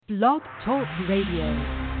Blog Talk Radio.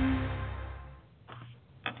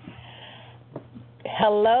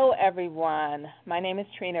 Hello, everyone. My name is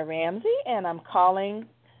Trina Ramsey, and I'm coming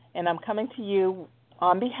to you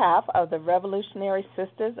on behalf of the Revolutionary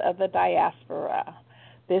Sisters of the Diaspora.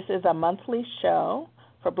 This is a monthly show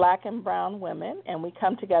for Black and brown women, and we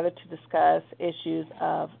come together to discuss issues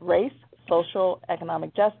of race, social,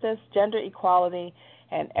 economic justice, gender equality,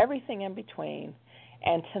 and everything in between.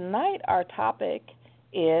 And tonight our topic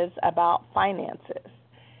is about finances.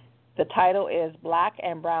 The title is Black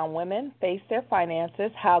and Brown Women Face Their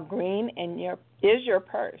Finances, How Green is Your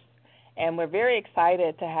Purse? And we're very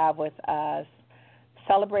excited to have with us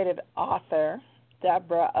celebrated author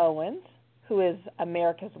Deborah Owens, who is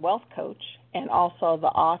America's Wealth Coach and also the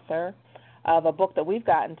author of a book that we've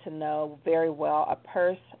gotten to know very well, A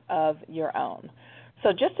Purse of Your Own.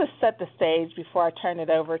 So just to set the stage before I turn it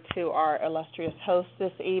over to our illustrious host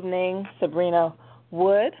this evening, Sabrina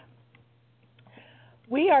Wood,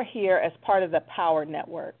 we are here as part of the Power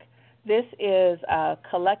Network. This is a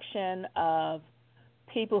collection of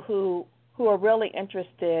people who are really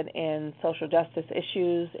interested in social justice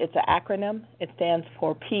issues. It's an acronym. It stands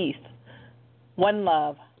for peace, one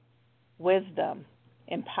love, wisdom,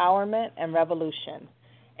 empowerment, and revolution.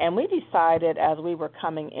 And we decided as we were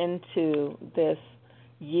coming into this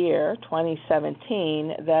year,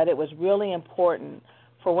 2017, that it was really important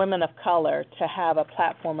for women of color to have a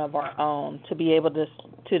platform of our own, to be able to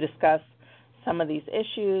discuss some of these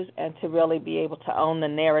issues and to really be able to own the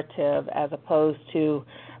narrative as opposed to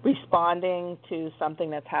responding to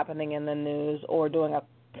something that's happening in the news or doing a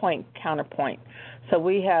point counterpoint. So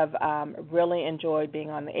we have really enjoyed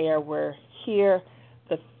being on the air. We're here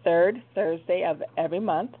the third Thursday of every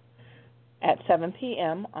month at 7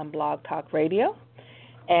 p.m. on Blog Talk Radio.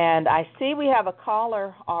 And I see we have a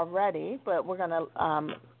caller already, but we're going to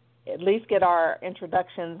at least get our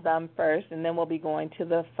introductions done first, and then we'll be going to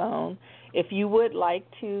the phone. If you would like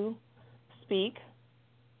to speak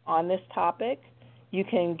on this topic, you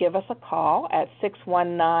can give us a call at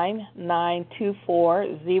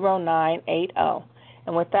 619-924-0980.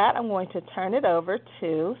 And with that, I'm going to turn it over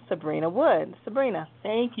to Sabrina Wood. Sabrina.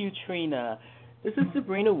 Thank you, Trina. This is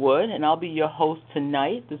Sabrina Wood, and I'll be your host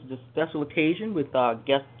tonight. This is a special occasion with our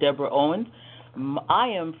guest, Deborah Owens. I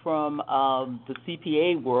am from the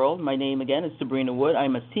CPA world. My name, again, is Sabrina Wood.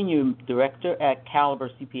 I'm a senior director at Caliber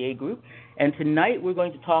CPA Group. And tonight we're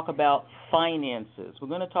going to talk about finances. We're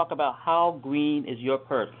going to talk about how green is your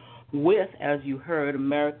purse with, as you heard,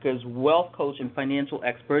 America's wealth coach and financial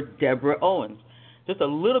expert, Deborah Owens. Just a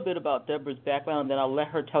little bit about Deborah's background, and then I'll let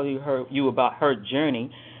her tell you about her journey.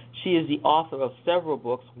 She is the author of several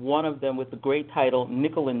books, one of them with the great title,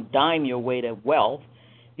 Nickel and Dime Your Way to Wealth,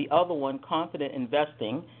 the other one, Confident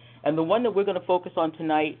Investing, and the one that we're going to focus on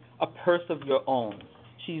tonight, A Purse of Your Own.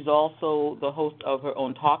 She's also the host of her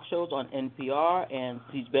own talk shows on NPR, and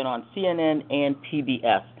she's been on CNN and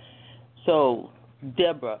PBS. So,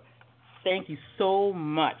 Deborah, thank you so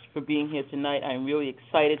much for being here tonight. I'm really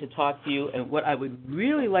excited to talk to you, and what I would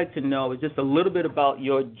really like to know is just a little bit about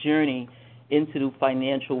your journey into the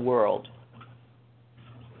financial world.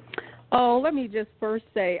 Oh, let me just first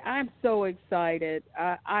say I'm so excited.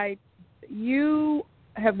 You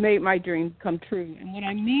have made my dreams come true, and what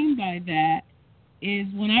I mean by that is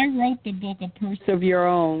when I wrote the book, A Purse of Your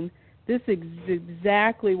Own, this is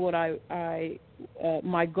exactly what my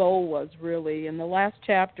goal was really. In the last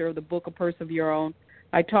chapter of the book, A Purse of Your Own,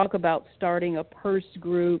 I talk about starting a purse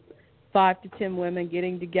group, 5 to 10 women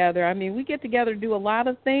getting together. I mean, we get together to do a lot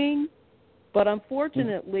of things, but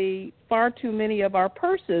unfortunately, far too many of our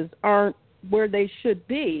purses aren't where they should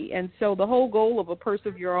be. And so the whole goal of A Purse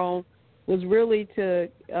of Your Own was really to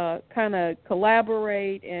kind of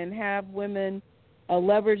collaborate and have women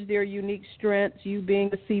leverage their unique strengths. You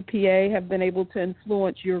being a CPA have been able to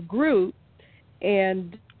influence your group.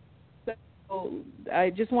 And so I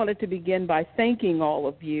just wanted to begin by thanking all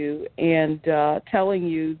of you and telling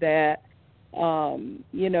you that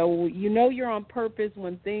you know you're on purpose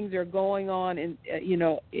when things are going on and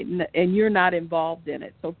and you're not involved in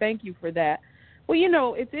it. So thank you for that. Well,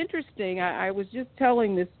 it's interesting. I was just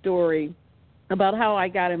telling this story about how I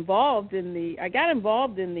got involved in the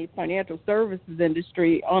financial services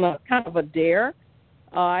industry on a kind of a dare.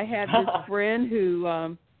 I had this friend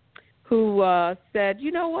who said,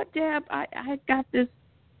 "You know what, Deb? I got this."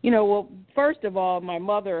 Well, first of all, my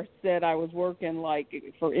mother said I was working in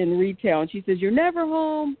retail, and she says, "You're never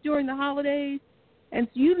home during the holidays, and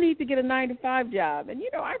so you need to get a 9-to-5 job." And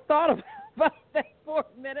I thought about that for a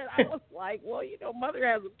minute. I was like, "Well, Mother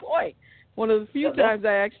has a point." One of the few times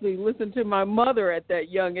I actually listened to my mother at that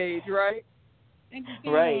young age, right? And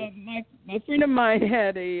Right. My friend of mine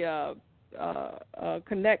had a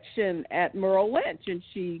connection at Merrill Lynch, and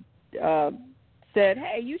she said,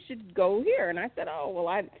 "Hey, you should go here." And I said, "Oh, well,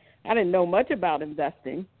 I didn't know much about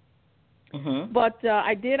investing." Mm-hmm. But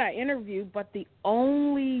I interviewed, but the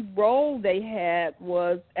only role they had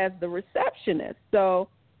was as the receptionist. So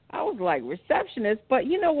I was like, receptionist? But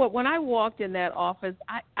you know what? When I walked in that office,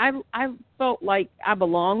 I felt like I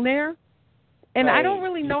belonged there. And Right. I don't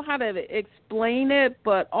really know how to explain it,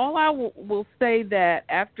 but all I will say that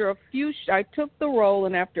after I took the role,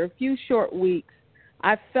 and after a few short weeks,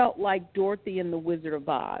 I felt like Dorothy in The Wizard of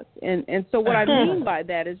Oz. And so what I mean by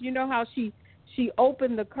that is, you know how she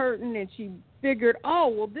opened the curtain and she figured, oh,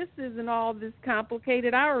 well, this isn't all this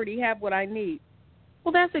complicated. I already have what I need.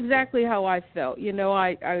 Well, that's exactly how I felt. You know,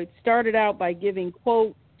 I started out by giving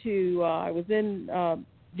quotes to, I was in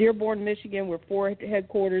Dearborn, Michigan, where Ford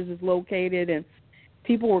headquarters is located, and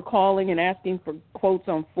people were calling and asking for quotes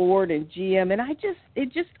on Ford and GM, and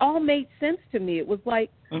it just all made sense to me. It was like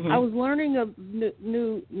I was learning a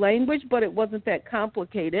new language, but it wasn't that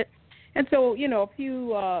complicated. And so, you know, a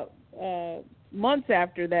few months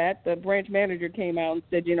after that, the branch manager came out and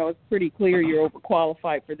said, you know, it's pretty clear you're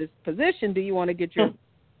overqualified for this position. Do you want to get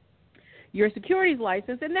your securities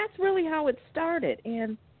license? And that's really how it started.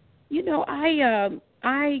 And, you know,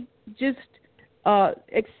 I just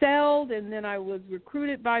excelled, and then I was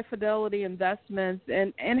recruited by Fidelity Investments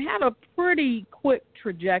and had a pretty quick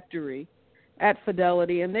trajectory at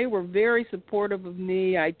Fidelity, and they were very supportive of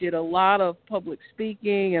me. I did a lot of public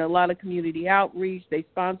speaking and a lot of community outreach. They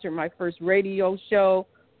sponsored my first radio show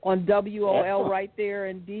on WOL right there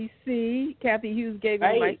in D.C. Kathy Hughes gave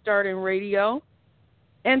me my start in radio.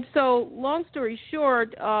 And so, long story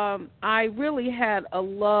short, I really had a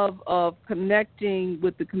love of connecting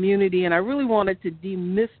with the community, and I really wanted to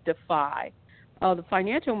demystify the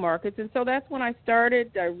financial markets. And so that's when I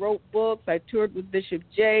started. I wrote books. I toured with Bishop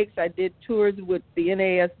Jakes. I did tours with the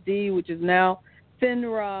NASD, which is now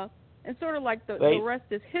FINRA, and sort of like the rest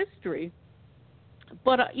is history.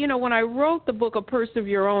 But, you know, when I wrote the book, A Purse of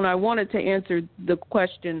Your Own, I wanted to answer the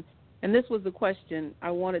question, and this was the question I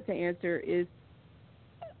wanted to answer is,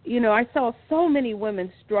 you know, I saw so many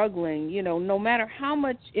women struggling, you know, no matter how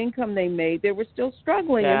much income they made, they were still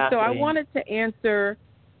struggling. Exactly. And so I wanted to answer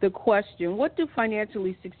the question, what do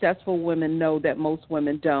financially successful women know that most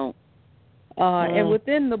women don't? And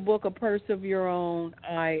within the book, A Purse of Your Own,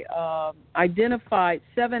 I identified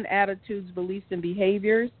 7 attitudes, beliefs, and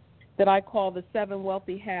behaviors that I call the 7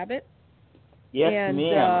 wealthy habits. Yes, and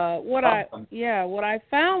ma'am. what I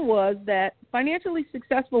found was that financially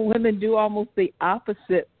successful women do almost the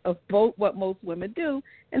opposite of both what most women do,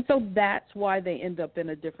 and so that's why they end up in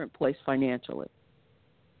a different place financially.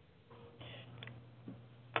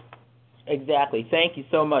 Exactly. Thank you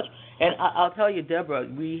so much. And I'll tell you, Deborah,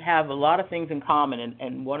 we have a lot of things in common,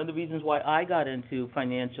 and one of the reasons why I got into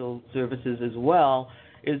financial services as well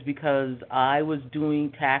is because I was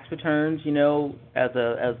doing tax returns, you know, as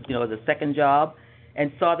a second job,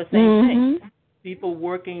 and saw the same thing. People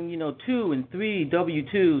working, you know, 2 and 3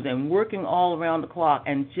 W-2s and working all around the clock,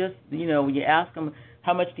 and just, you know, when you ask them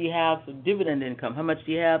how much do you have for dividend income, how much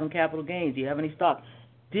do you have in capital gains, do you have any stock,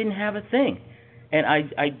 didn't have a thing, and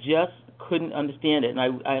I just couldn't understand it, and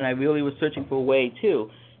I really was searching for a way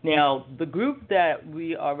too. Now, the group that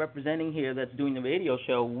we are representing here that's doing the radio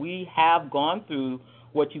show, we have gone through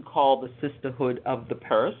what you call the Sisterhood of the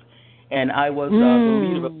Purse, and I was the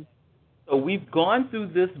leader of. So we've gone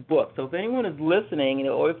through this book. So if anyone is listening,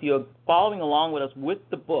 or if you're following along with us with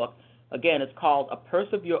the book, again, it's called A Purse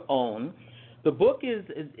of Your Own. The book is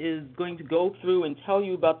going to go through and tell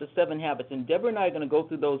you about the 7 habits, and Deborah and I are going to go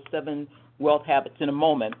through those 7 wealth habits in a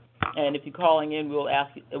moment. And if you're calling in, we'll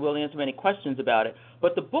answer any questions about it.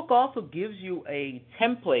 But the book also gives you a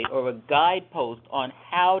template or a guidepost on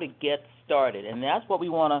how to get started, and that's what we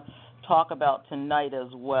want to talk about tonight as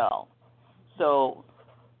well. So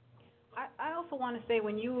I also want to say,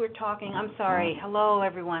 when you were talking, I'm sorry, hello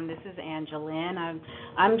everyone, this is Angeline.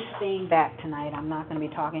 I'm staying back tonight. I'm not going to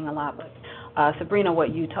be talking a lot, but Sabrina,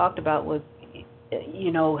 what you talked about was,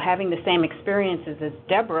 you know, having the same experiences as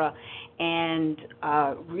Deborah, and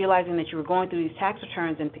realizing that you were going through these tax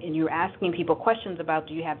returns and you were asking people questions about,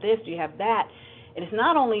 do you have this, do you have that? And it's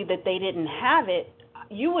not only that they didn't have it.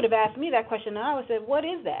 You would have asked me that question, and I would have said, what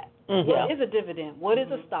is that? What is a dividend? What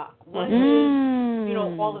is a stock? What is, you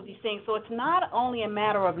know, all of these things. So it's not only a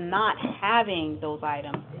matter of not having those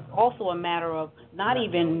items. It's also a matter of not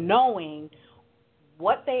even knowing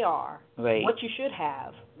what they are, what you should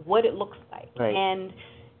have, what it looks like. And,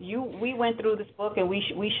 we went through this book and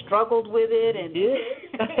we struggled with it, and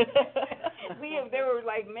there were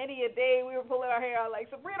like many a day we were pulling our hair out like,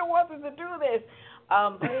 Sabrina wants us to do this.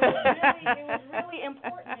 But it was really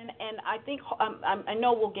important, and I think I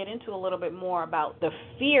know we'll get into a little bit more about the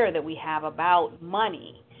fear that we have about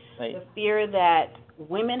money, right. The fear that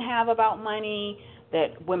women have about money,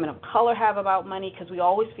 that women of color have about money, because we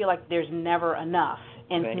always feel like there's never enough.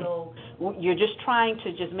 And right. so you're just trying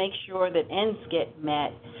to just make sure that ends get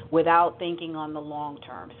met without thinking on the long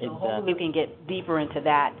term. So exactly. hopefully we can get deeper into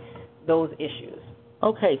those issues.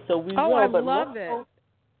 Okay, so we Oh, will. I but love it.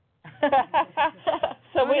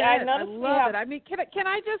 So I love it. I mean, can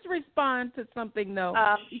I just respond to something though?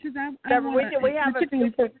 Because I we have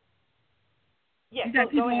you got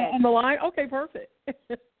people go ahead. on the line. Okay, perfect.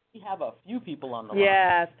 We have a few people on the line.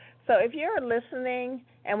 Yes. So if you're listening,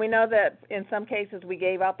 and we know that in some cases we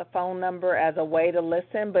gave out the phone number as a way to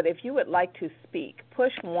listen, but if you would like to speak,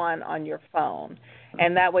 push 1 on your phone,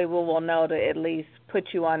 and that way we will know to at least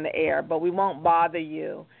put you on the air. But we won't bother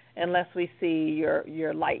you unless we see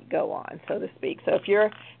your light go on, so to speak. So if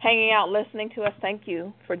you're hanging out listening to us, thank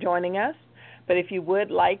you for joining us. But if you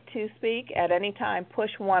would like to speak at any time,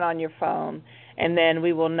 push 1 on your phone, and then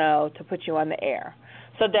we will know to put you on the air.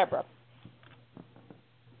 So, Deborah.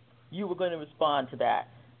 You were going to respond to that.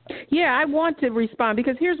 Yeah, I want to respond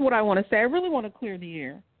because here's what I want to say. I really want to clear the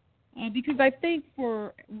air because I think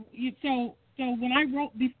so when I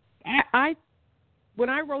wrote when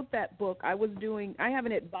I wrote that book, I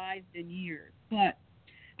haven't advised in years, but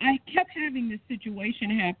I kept having this situation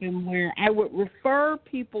happen where I would refer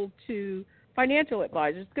people to financial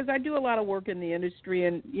advisors because I do a lot of work in the industry,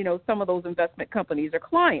 and some of those investment companies are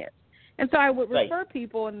clients. And so I would refer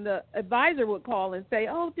people, and the advisor would call and say,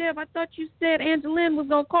 "Oh, Deb, I thought you said Angeline was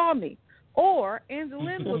going to call me." Or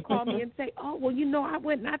Angeline would call me and say, "Oh, well, I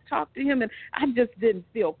went and I talked to him, and I just didn't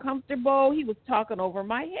feel comfortable. He was talking over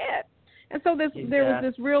my head." And so there was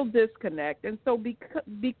this real disconnect. And so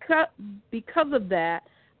because of that,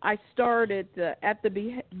 I started at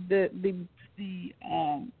the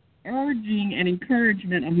urging and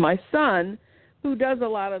encouragement of my son, who does a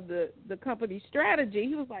lot of the company strategy.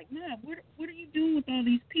 He was like, "Man, what are you doing with all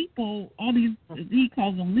these people, all these," he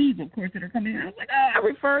calls them leads, of course, that are coming in. I was like, "I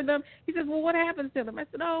refer them." He says, "Well, what happens to them?" I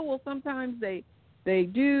said, "Oh, well, sometimes they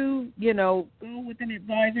do, go with an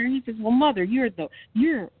advisor." He says, "Well, Mother, you're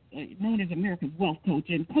known as America's Wealth Coach,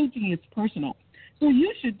 and coaching is personal. So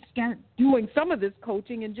you should start doing some of this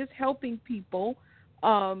coaching and just helping people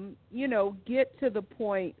get to the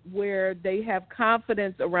point where they have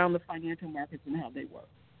confidence around the financial markets and how they work."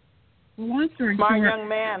 So long story short, young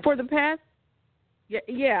man. For the past,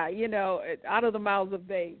 out of the mouths of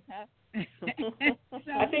babes. Huh? So,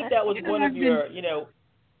 I think that was one of your,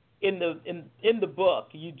 in the book,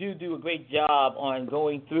 you do a great job on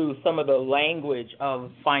going through some of the language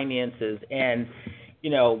of finances, and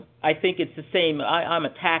I think it's the same. I'm a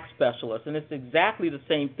tax specialist, and it's exactly the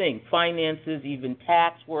same thing. Finances, even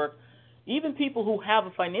tax work, even people who have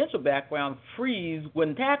a financial background freeze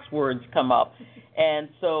when tax words come up. And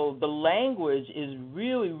so the language is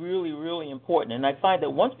really, really, really important. And I find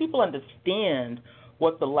that once people understand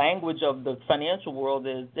what the language of the financial world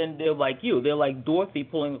is, then they're like you. They're like Dorothy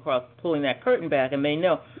pulling that curtain back, and they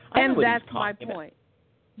know. And that's my point.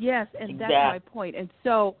 Yes, and that's my point. And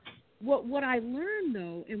so what I learned,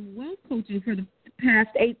 though, in wealth coaching for the past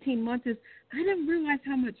 18 months is I didn't realize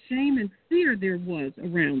how much shame and fear there was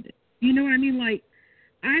around it. You know what I mean? Like,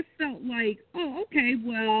 I felt like, oh, okay,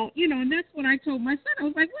 well, and that's what I told my son. I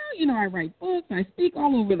was like, well, I write books, I speak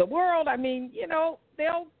all over the world. I mean, they'll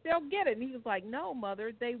get it. And he was like, no,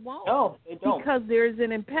 Mother, they won't. No, they don't. Because there's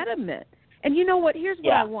an impediment. And you know what? Here's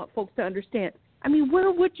what I want folks to understand. I mean,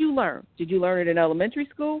 where would you learn? Did you learn it in elementary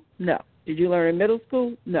school? No. Did you learn in middle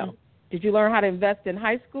school? No. Did you learn how to invest in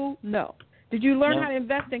high school? No. Did you learn how to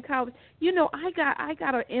invest in college? I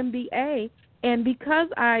got an MBA, and because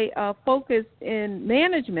I focused in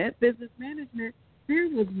management, business management, there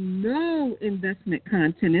was no investment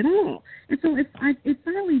content at all. And so it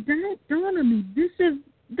finally dawned on me, this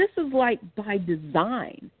is like by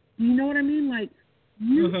design. You know what I mean? Like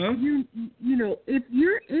if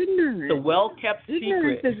you're ignorant, the well-kept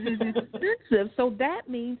ignorance secret. is expensive. So that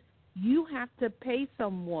means you have to pay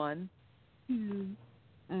someone to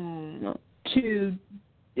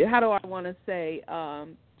how do I want to say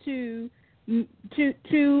to you.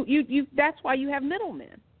 That's why you have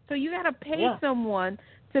middlemen. So you got to pay someone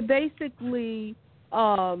to basically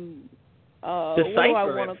what do I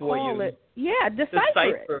want to call it? Yeah,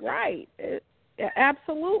 decipher it. Right.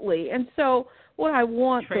 Absolutely. And so what I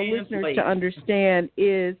want the listeners to understand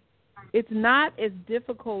is it's not as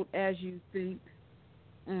difficult as you think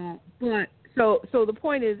But so the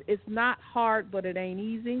point is, it's not hard, but it ain't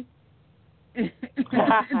easy. And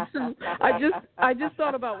so I just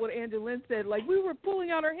thought about what Angeline said. Like, we were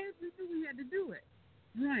pulling out our heads and so we had to do it.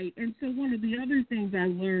 Right. And so one of the other things I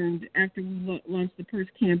learned after we launched the Purse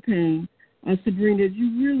campaign, Sabrina, is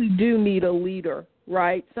you really do need a leader,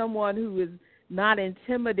 right? Someone who is not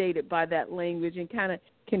intimidated by that language and kind of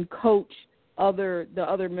can coach the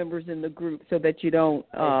other members in the group so that you don't,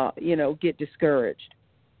 get discouraged.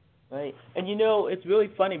 Right. And, it's really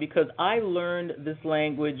funny because I learned this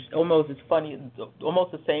language almost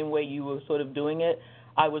the same way you were sort of doing it.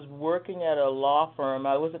 I was working at a law firm.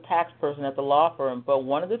 I was a tax person at the law firm, but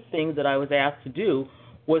one of the things that I was asked to do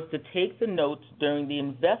was to take the notes during the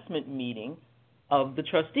investment meeting of the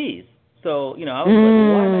trustees. So, I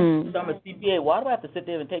was like, I'm a CPA. Why do I have to sit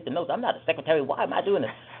there and take the notes? I'm not a secretary. Why am I doing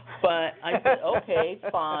this? But I said, okay,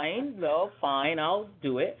 fine, I'll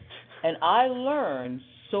do it. And I learned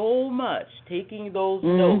so much taking those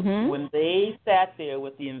notes when they sat there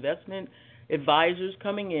with the investment advisors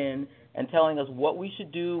coming in and telling us what we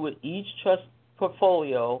should do with each trust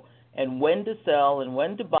portfolio and when to sell and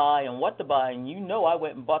when to buy and what to buy. And I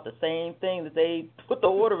went and bought the same thing that they put the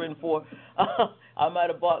order in for. I might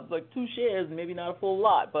have bought like 2 shares, maybe not a full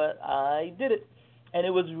lot, but I did it. And it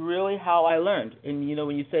was really how I learned. And,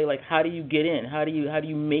 when you say, like, how do you get in? How do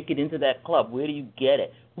you make it into that club? Where do you get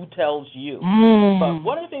it? Who tells you? But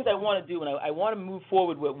one of the things I want to do, and I want to move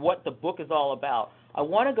forward with what the book is all about, I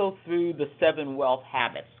want to go through the 7 wealth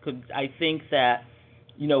habits because I think that,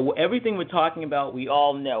 everything we're talking about, we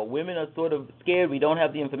all know. Women are sort of scared. We don't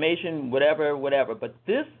have the information, whatever. But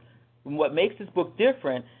what makes this book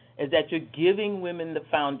different is that you're giving women the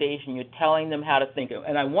foundation. You're telling them how to think.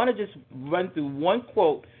 And I want to just run through one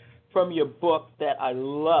quote from your book that I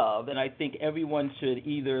love, and I think everyone should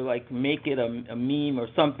either, like, make it a meme or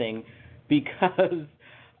something because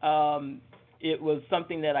it was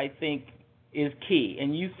something that I think is key.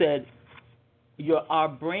 And you said, our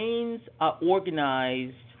brains are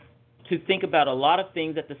organized to think about a lot of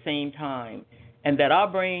things at the same time, and that our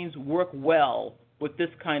brains work well with this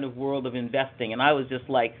kind of world of investing. And I was just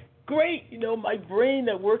like, great, my brain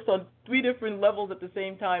that works on 3 different levels at the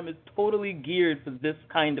same time is totally geared for this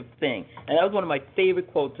kind of thing. And that was one of my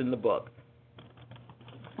favorite quotes in the book.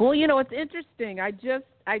 Well, it's interesting. I just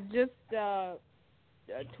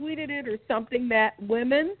tweeted it or something that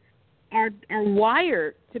women are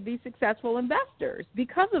wired to be successful investors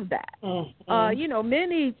because of that.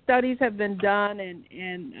 Many studies have been done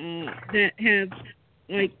and that have,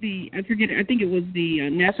 like I think it was the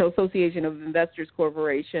National Association of Investors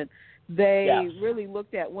Corporation. They really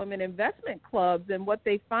looked at women investment clubs, and what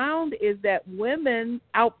they found is that women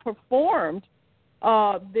outperformed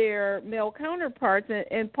their male counterparts,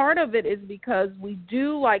 and part of it is because we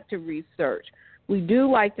do like to research. We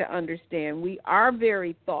do like to understand. We are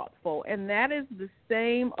very thoughtful, and that is the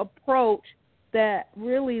same approach that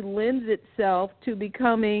really lends itself to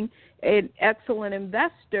becoming an excellent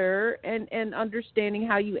investor and understanding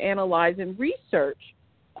how you analyze and research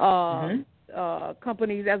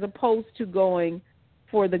companies as opposed to going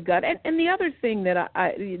for the gut. And the other thing that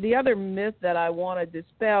the other myth that I want to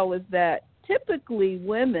dispel is that typically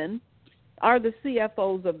women are the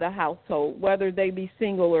CFOs of the household, whether they be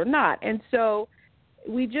single or not. And so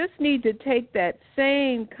we just need to take that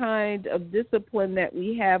same kind of discipline that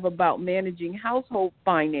we have about managing household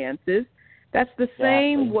finances. That's the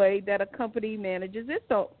same way that a company manages its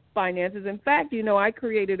finances. In fact, I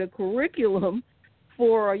created a curriculum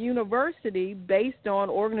for a university based on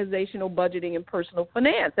organizational budgeting and personal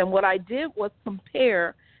finance. And what I did was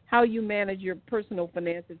compare how you manage your personal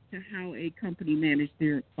finances to how a company managed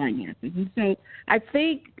their finances. And so I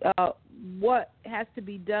think what has to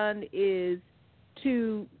be done is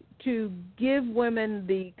to give women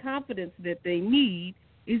the confidence that they need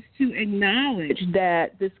is to acknowledge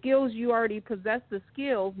that the skills you already possess, the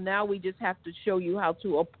skills, now we just have to show you how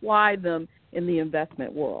to apply them in the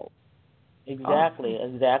investment world. Exactly.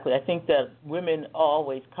 I think that women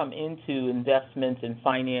always come into investments and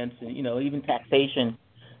finance and, even taxation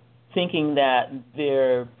thinking that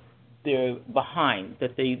they're behind,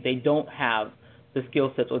 that they don't have the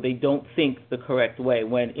skill sets or they don't think the correct way,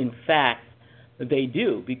 when in fact they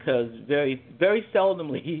do, because very, very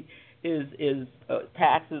seldomly is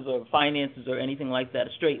taxes or finances or anything like that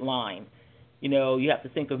a straight line. You have to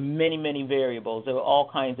think of many, many variables. There are all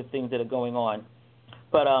kinds of things that are going on.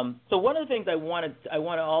 But so one of the things I want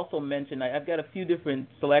to also mention, I've got a few different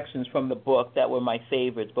selections from the book that were my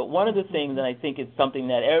favorites. But one of the things that I think is something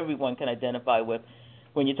that everyone can identify with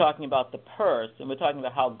when you're talking about the purse, and we're talking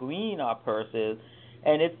about how green our purse is,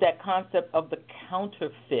 and it's that concept of the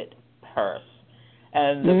counterfeit purse.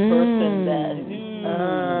 and the person that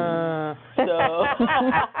so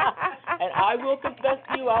and I will confess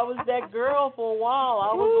to you, I was that girl for a while.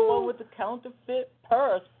 I was the one with the counterfeit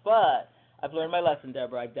purse, but I've learned my lesson,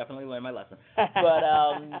 Deborah. I've definitely learned my lesson. But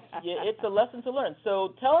yeah, it's a lesson to learn.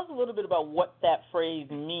 So tell us a little bit about what that phrase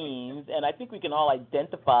means, and I think we can all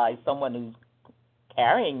identify someone who's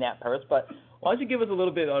carrying that purse, but why don't you give us a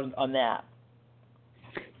little bit on that?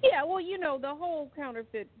 Yeah, well, the whole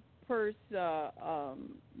counterfeit purse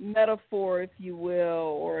metaphor, if you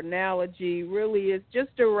will, or analogy really is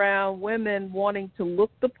just around women wanting to look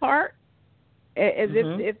the part as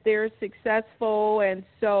if they're successful. And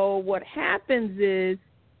so what happens is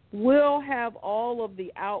we'll have all of the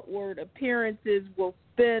outward appearances. We'll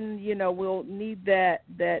spend, we'll need that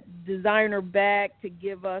designer bag to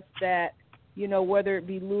give us that, whether it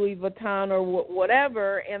be Louis Vuitton or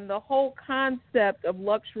whatever. And the whole concept of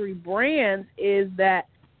luxury brands is that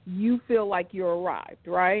you feel like you're arrived,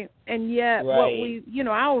 right? And yet what we,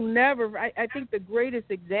 I think the greatest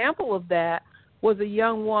example of that was a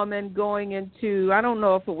young woman going into, I don't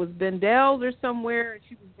know if it was Bendel's or somewhere, and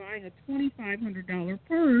she was buying a $2,500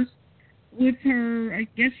 purse with her, I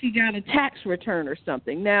guess she got a tax return or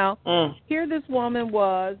something. Now, here this woman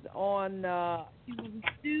was on, she was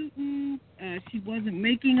a student, she wasn't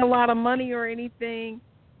making a lot of money or anything,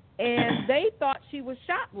 and they thought she was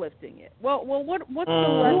shoplifting it. Well, what's the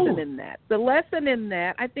lesson in that? The lesson in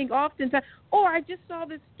that, I think oftentimes, I just saw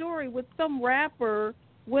this story with some rapper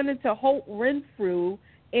went into Holt Renfrew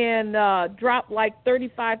and dropped like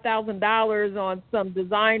 $35,000 on some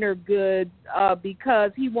designer goods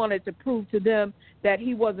because he wanted to prove to them that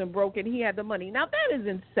he wasn't broke and he had the money. Now, that is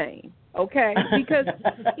insane, okay? Because,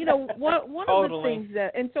 one of the things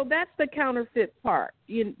that – and so that's the counterfeit part,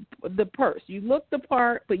 the purse. You look the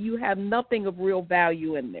part, but you have nothing of real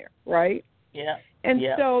value in there, right? Yeah. And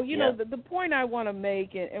so, the point I want to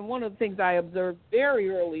make, and one of the things I observed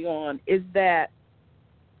very early on is that,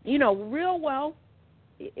 real wealth,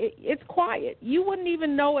 it's quiet. You wouldn't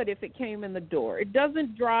even know it if it came in the door. It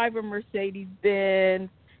doesn't drive a Mercedes-Benz.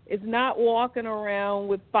 It's not walking around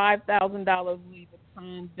with $5,000 Louis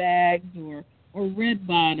Vuitton bags or red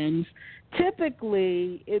bottoms.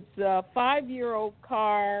 Typically, it's a 5-year-old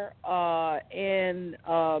car, and,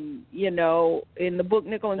 in the book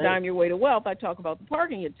Nickel and Dime Your Way to Wealth, I talk about the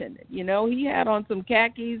parking attendant. He had on some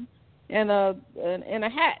khakis and a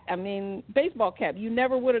hat. I mean, baseball cap. You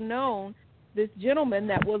never would have known this gentleman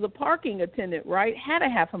that was a parking attendant, right, had a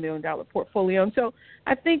 $500,000 portfolio. And so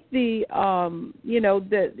I think that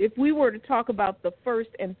if we were to talk about the first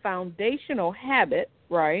and foundational habit,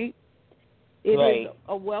 right, it is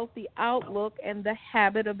a wealthy outlook and the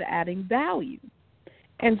habit of adding value.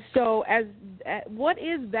 And so what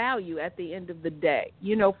is value at the end of the day?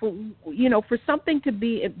 For something to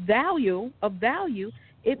be of value,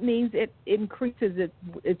 it means it increases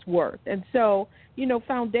its worth. And so,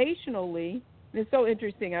 foundationally, it's so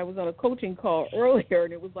interesting. I was on a coaching call earlier,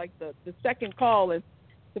 and it was like the second call, and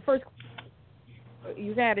the first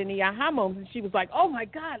you had any aha moments, and she was like, oh, my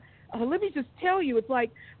God, let me just tell you, it's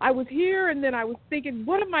like I was here, and then I was thinking,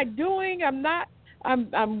 what am I doing?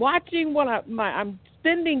 I'm watching what I'm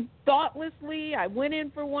spending thoughtlessly. I went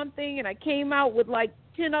in for one thing, and I came out with like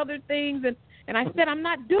 10 other things, and I said, I'm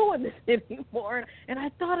not doing this anymore. And I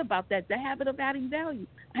thought about that, the habit of adding value.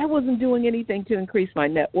 I wasn't doing anything to increase my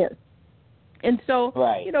net worth. And so,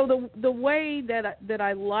 the way that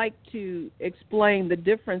I like to explain the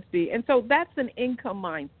difference and so that's an income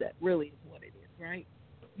mindset, really is what it is, right?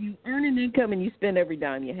 You earn an income and you spend every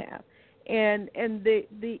dime you have. And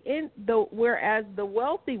whereas the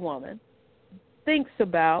wealthy woman thinks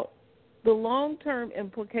about the long-term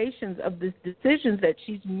implications of the decisions that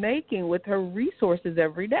she's making with her resources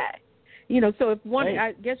every day. So if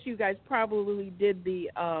I guess you guys probably did the,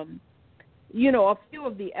 a few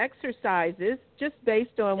of the exercises just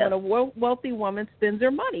based on when a wealthy woman spends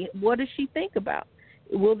her money. What does she think about?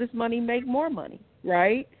 Will this money make more money,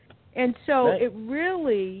 right? And so it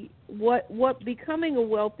really, what becoming a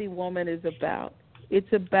wealthy woman is about,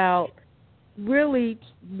 it's about really,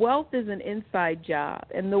 wealth is an inside job.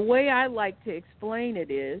 And the way I like to explain it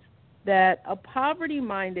is that a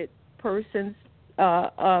poverty-minded person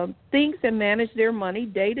thinks and manages their money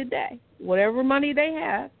day to day. Whatever money they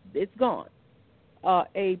have, it's gone.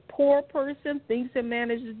 A poor person thinks and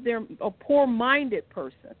manages a poor-minded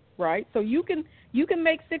person, right? So you can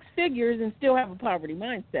make six figures and still have a poverty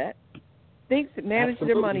mindset. Thinks and manages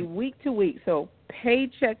their money week to week, so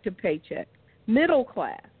paycheck to paycheck. Middle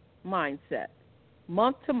class mindset,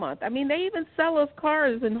 month to month. I mean, they even sell us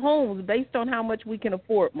cars and homes based on how much we can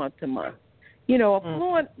afford month to month. A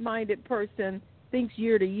fluent-minded person thinks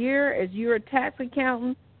year to year. As you're a tax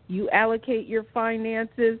accountant, you allocate your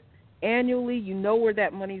finances annually. You know where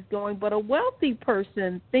that money's going. But a wealthy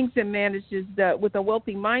person thinks and manages with a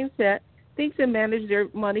wealthy mindset, thinks and manages their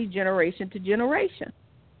money generation to generation.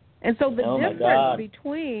 And so the difference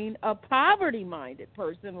between a poverty-minded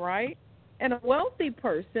person, right, and a wealthy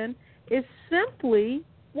person is simply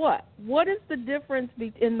what? What is the difference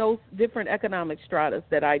in those different economic stratas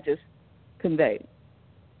that I just conveyed?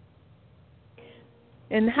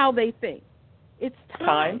 And how they think. It's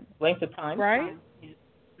time. Length of time. Right?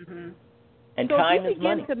 Mm-hmm. And so time is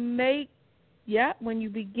money. When you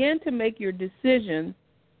begin to make your decisions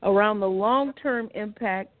around the long-term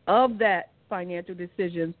impact of that financial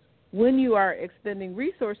decisions, when you are expending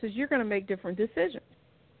resources, you're going to make different decisions.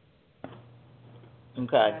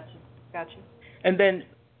 Okay. Gotcha. And then,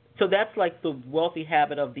 so that's like the wealthy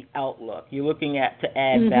habit of the outlook. You're looking at to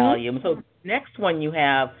add value. And so next one you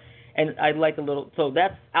have, and I'd like so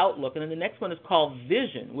that's outlook. And then the next one is called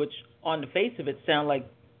vision, which on the face of it sound like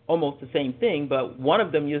almost the same thing, but one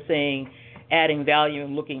of them you're saying adding value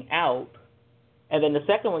and looking out. And then the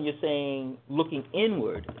second one you're saying looking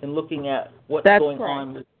inward and looking at what's going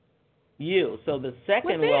on with you. So the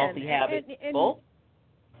second wealthy habit is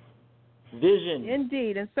vision.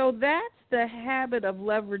 Indeed. And so that's the habit of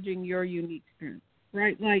leveraging your unique strengths,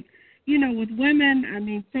 right? Like, you know, with women, I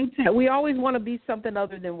mean, we always want to be something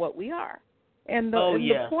other than what we are. And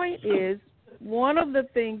the point is, one of the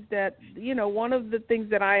things that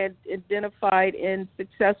I identified in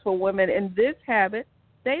successful women in this habit,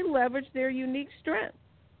 they leverage their unique strengths.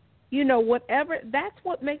 You know, that's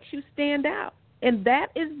what makes you stand out. And that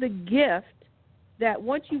is the gift that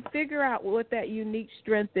once you figure out what that unique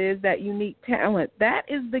strength is, that unique talent, that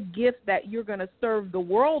is the gift that you're going to serve the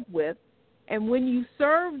world with. And when you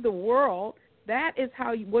serve the world, that is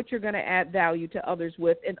what you're going to add value to others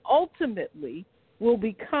with, and ultimately will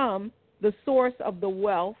become the source of the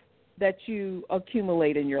wealth that you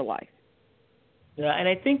accumulate in your life. Yeah, and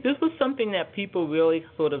I think this was something that people really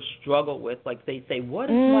sort of struggle with. Like they say, what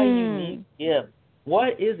is my unique gift?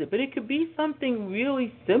 What is it? But it could be something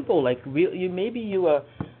really simple, like maybe you are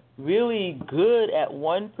really good at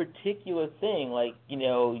one particular thing. Like, you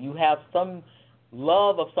know, you have some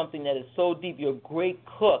love of something that is so deep. You're a great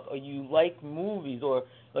cook, or you like movies, or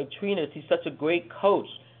like Trina, she's such a great coach.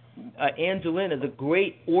 Angelina is a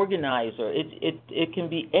great organizer. It can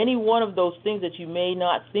be any one of those things that you may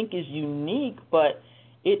not think is unique, but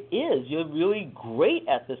it is. You're really great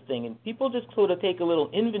at this thing, and people just sort of take a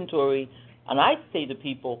little inventory. And I say to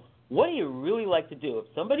people, what do you really like to do? If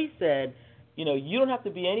somebody said, you know, you don't have to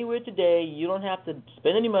be anywhere today, you don't have to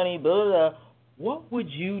spend any money, blah, blah, blah, what would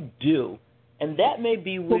you do? And that may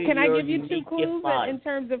be where can I give you 2 clues lies. in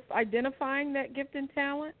terms of identifying that gift and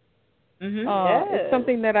talent? Mm-hmm. It's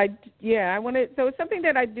something that it's something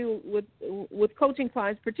that I do with coaching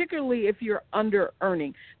clients, particularly if you're under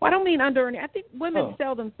earning. Well, I don't mean under earning. I think women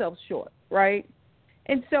sell themselves short, right?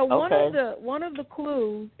 And so one of the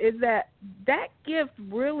clues is that gift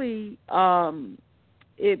really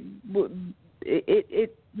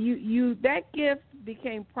that gift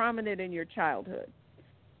became prominent in your childhood,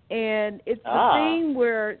 and it's the thing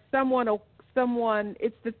where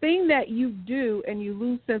it's the thing that you do and you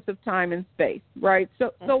lose sense of time and space, right?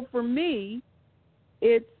 So for me,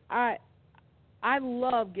 I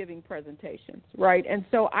love giving presentations, right? And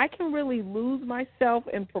so I can really lose myself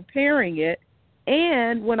in preparing it.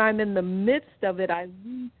 And when I'm in the midst of it, I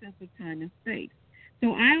lose sense of time and space.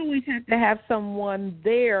 So I always have to have someone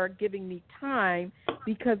there giving me time,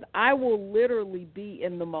 because I will literally be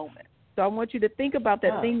in the moment. So I want you to think about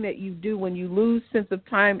that thing that you do when you lose sense of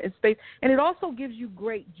time and space. And it also gives you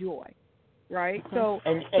great joy, right? So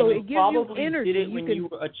it gives you energy. Did it when you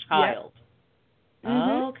were a child.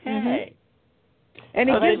 Yeah. Okay. And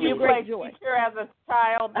it gives you great joy. Teacher as a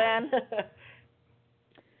child then?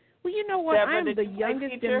 Well, you know what? Deborah, I'm the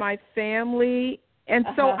youngest in my family, and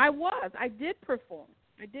so I did perform.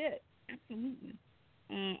 I did, absolutely.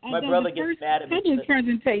 My brother gets mad at me. The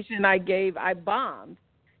presentation I gave, I bombed,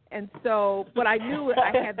 and so, but I knew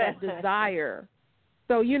I had that desire.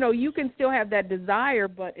 So, you know, you can still have that desire,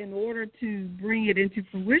 but in order to bring it into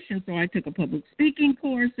fruition, so I took a public speaking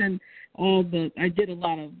course, and I did a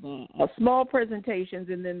lot of small presentations,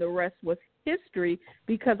 and then the rest was history,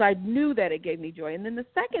 because I knew that it gave me joy. And then the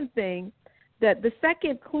second thing, the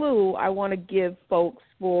second clue I want to give folks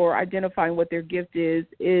for identifying what their gift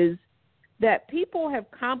is that people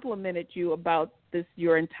have complimented you about this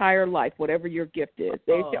your entire life, whatever your gift is.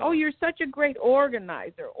 They say, "Oh, you're such a great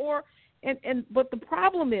organizer," but the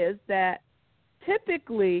problem is that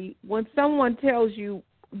typically when someone tells you,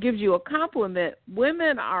 gives you a compliment,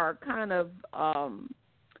 women are kind of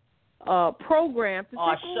programmed to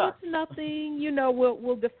say, "Oh, it's nothing,"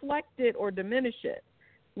 we'll deflect it or diminish it.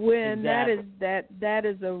 When exactly. that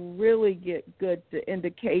is a really good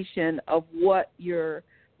indication of what your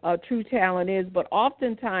true talent is. But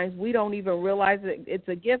oftentimes we don't even realize it's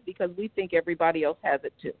a gift because we think everybody else has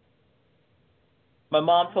it too. My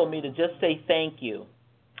mom told me to just say thank you.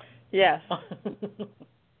 Yes.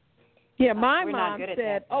 Yeah, my We're mom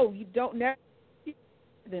said, "Oh, you don't never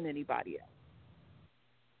than anybody else."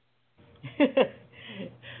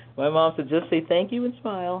 My mom said, just say thank you and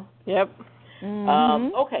smile. Yep.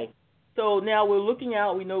 Mm-hmm. Okay. So now we're looking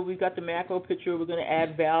out. We know we've got the macro picture. We're going to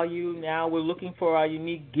add value. Now we're looking for our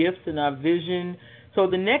unique gifts and our vision. So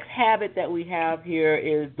the next habit that we have here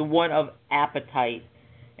is the one of appetite.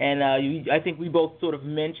 And I think we both sort of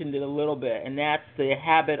mentioned it a little bit, and that's the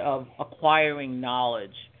habit of acquiring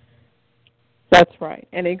knowledge. That's right.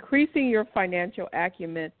 And increasing your financial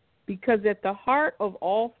acumen, because at the heart of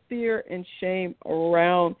all fear and shame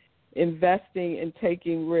around investing and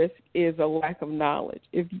taking risk is a lack of knowledge.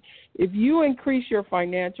 If you increase your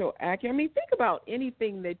financial acumen, think about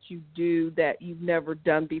anything that you do that you've never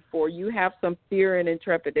done before. You have some fear and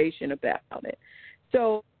intrepidation about it.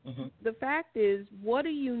 So the fact is, what do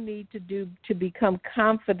you need to do to become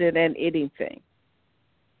confident in anything?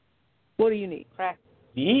 What do you need? Practice.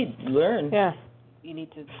 Learn. Yeah. You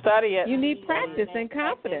need to Study it. You need practice and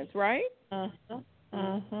confidence, right?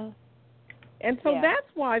 And so that's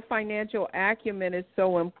why financial acumen is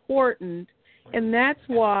so important, and that's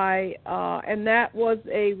why, and that was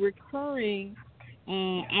a recurring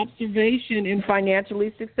observation in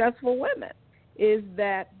financially successful women, is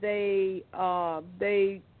that they read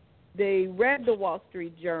the Wall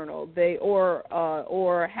Street Journal,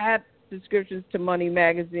 or had subscriptions to Money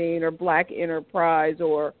Magazine or Black Enterprise,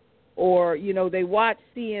 or they watched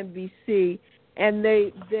CNBC, and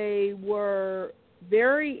they were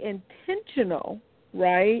very intentional,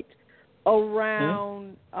 right,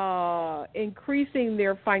 around increasing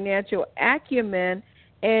their financial acumen.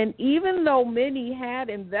 And even though many had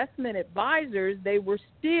investment advisors, they were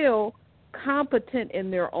still competent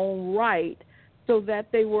in their own right, so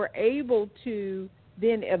that they were able to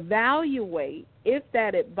then evaluate if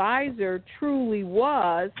that advisor truly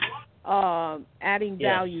was adding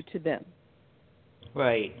value to them.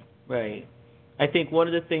 Right. I think one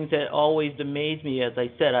of the things that always amazed me, as I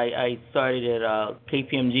said, I started at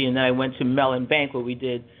KPMG, and then I went to Mellon Bank, where we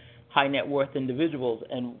did high net worth individuals.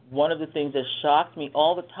 And one of the things that shocked me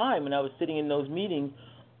all the time when I was sitting in those meetings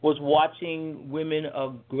was watching women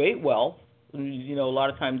of great wealth. A lot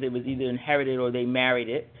of times it was either inherited or they married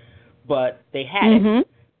it, but they had it.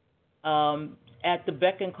 At the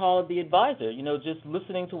beck and call of the advisor, just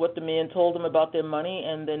listening to what the man told them about their money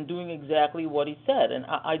and then doing exactly what he said. And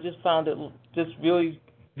I just found it just really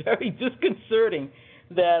very disconcerting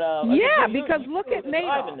that... because look at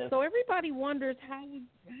Madoff. So everybody wonders how did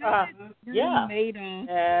Madoff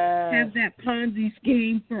have that Ponzi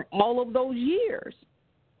scheme for all of those years?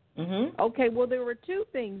 Okay, well, there were two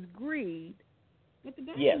things: greed. But the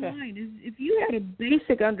bottom line is, if you had a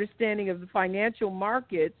basic understanding of the financial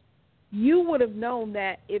markets, you would have known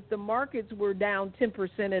that if the markets were down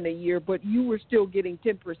 10% in a year, but you were still getting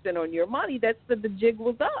 10% on your money, that's the jig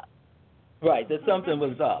was up. Right, that something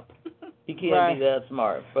was up. You can't be that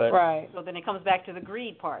smart. But So then it comes back to the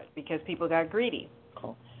greed part, because people got greedy.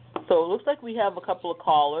 Cool. So it looks like we have a couple of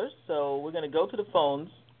callers, so we're going to go to the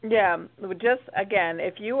phones. Yeah, just again,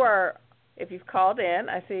 if you've called in,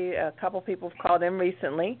 I see a couple people have called in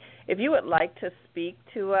recently. If you would like to speak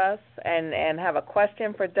to us and have a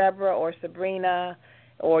question for Deborah or Sabrina,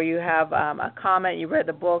 or you have a comment, you read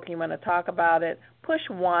the book, you want to talk about it, push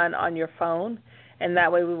 1 on your phone, and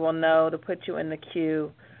that way we will know to put you in the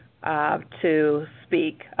queue to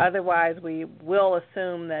speak. Otherwise, we will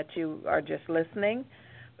assume that you are just listening.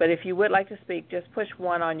 But if you would like to speak, just push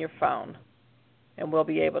 1 on your phone, and we'll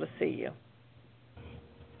be able to see you.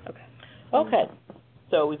 Okay.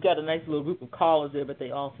 So we've got a nice little group of callers there, but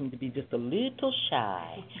they all seem to be just a little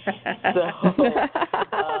shy.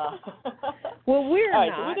 Well, we're not,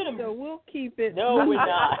 right, so we'll keep it. No, we're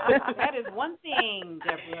not. That is one thing,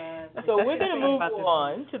 Deborah. So we're going to move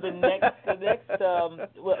on to the next.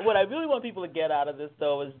 What I really want people to get out of this,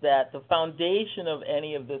 though, is that the foundation of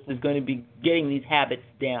any of this is going to be getting these habits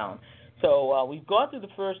down. So we've gone through the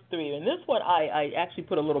first 3, and this one I actually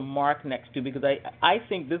put a little mark next to, because I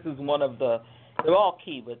think this is one of the, they're all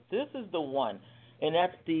key, but this is the one, and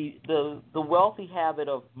that's the wealthy habit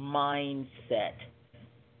of mindset.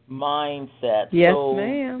 Yes, so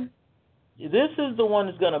ma'am. This is the one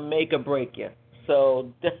that's going to make or break you.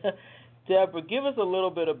 So Deborah, give us a little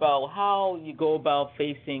bit about how you go about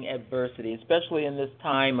facing adversity, especially in this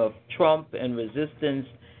time of Trump and resistance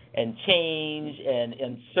and change and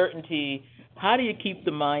uncertainty. How do you keep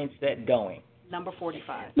the mindset going? Number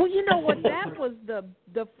 45. Well, you know what? That was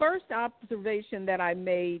the first observation that I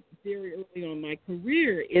made very early on in my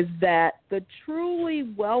career is that the truly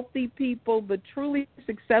wealthy people, the truly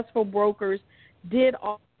successful brokers, did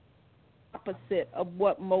all opposite of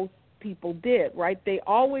what most people did, right? They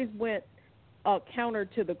always went counter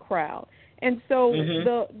to the crowd. And so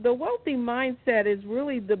the wealthy mindset is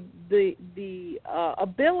really the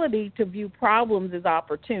ability to view problems as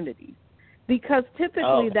opportunities, because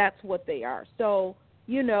typically that's what they are. So,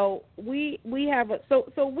 you know, we have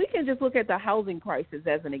so we can just look at the housing crisis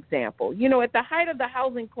as an example. You know, at the height of the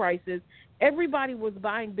housing crisis, everybody was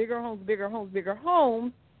buying bigger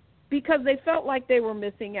homes because they felt like they were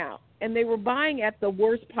missing out, and they were buying at the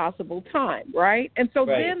worst possible time, right? And so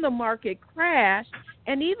then the market crashed,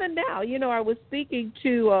 and even now, you know, I was speaking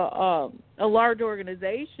to a large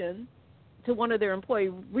organization, to one of their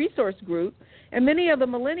employee resource groups, and many of the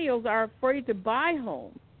millennials are afraid to buy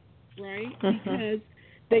homes, right, because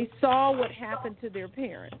they saw what happened to their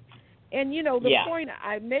parents. And, you know, the point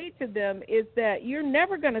I made to them is that you're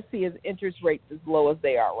never going to see interest rates as low as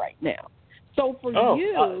they are right now. So for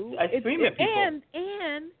you, and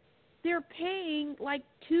they're paying like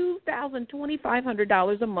 $2,000,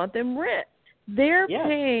 $2,500 a month in rent. They're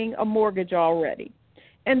paying a mortgage already.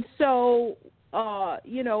 And so,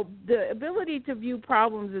 you know, the ability to view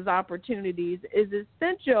problems as opportunities is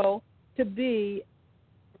essential to be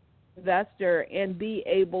an investor and be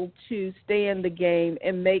able to stay in the game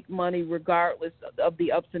and make money regardless of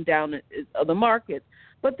the ups and downs of the markets.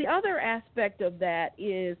 But the other aspect of that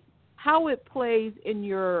is how it plays in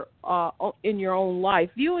your own life.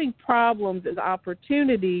 Viewing problems as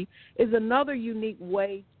opportunity is another unique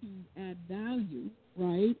way to add value,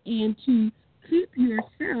 right? And to keep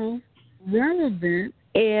yourself relevant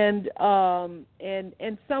and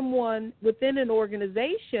someone within an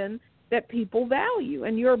organization that people value,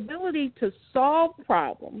 and your ability to solve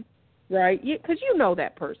problems, right? Because you know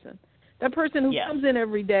that person who comes in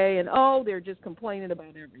every day and they're just complaining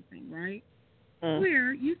about everything, right?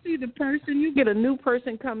 Where you see the person, you get a new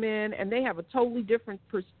person come in and they have a totally different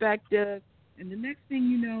perspective, and the next thing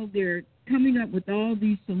you know, they're coming up with all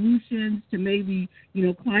these solutions to maybe, you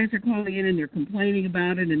know, clients are calling in and they're complaining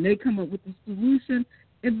about it, and they come up with a solution.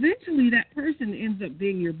 Eventually that person ends up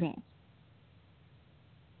being your boss.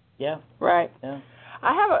 Yeah. Right. Yeah.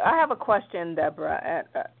 I have a question, Deborah.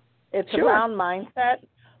 It's around mindset,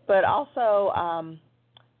 but also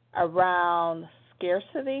around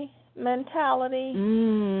scarcity mentality.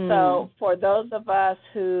 So for those of us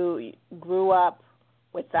who grew up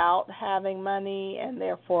without having money and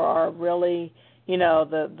therefore are really, you know,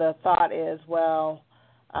 the thought is, well,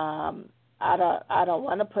 I don't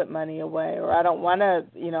want to put money away, or I don't want to,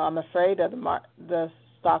 you know, I'm afraid of the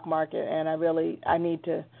stock market, and I need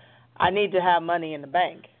to have money in the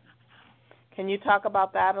bank. Can you talk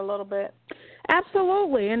about that a little bit?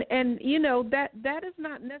 Absolutely, and you know, that is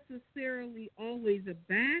not necessarily always a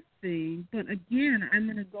bad thing, but again, I'm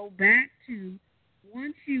going to go back to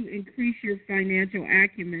once you increase your financial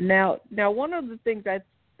acumen. Now, one of the things I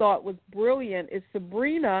thought was brilliant is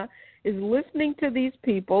Sabrina is listening to these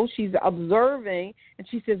people. She's observing, and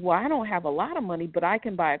she says, well, I don't have a lot of money, but I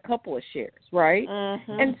can buy a couple of shares, right?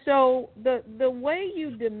 And so the way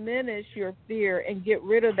you diminish your fear and get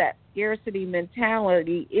rid of that scarcity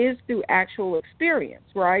mentality is through actual experience,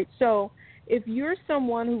 right? So if you're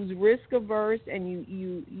someone who's risk averse and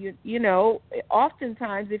you know,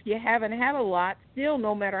 oftentimes if you haven't had a lot, still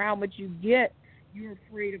no matter how much you get, you're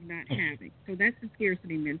afraid of not having. So that's the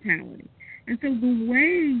scarcity mentality. And so the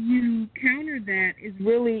way you counter that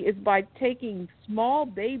is by taking small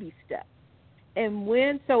baby steps. And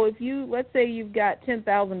so if you, let's say you've got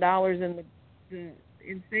 $10,000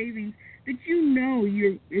 in savings that you know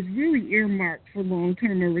it's really earmarked for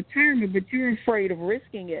long-term or retirement, but you're afraid of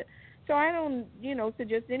risking it. So I don't, you know,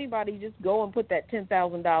 suggest anybody just go and put that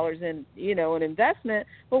 $10,000 in, you know, an investment.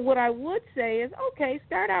 But what I would say is, okay,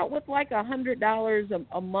 start out with like $100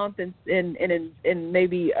 a month in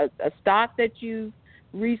maybe a stock that you've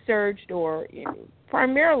researched, or you know,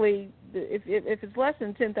 primarily if it's less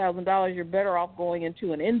than $10,000, you're better off going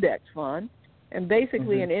into an index fund. And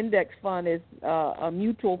basically an index fund is a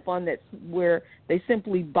mutual fund that's where they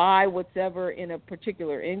simply buy whatever in a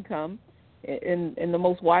particular income. And the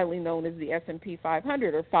most widely known is the S&P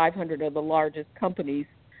 500, or 500 of the largest companies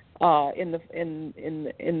in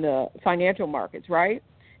the financial markets, right?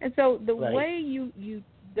 And so the way you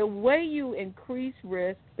the way you increase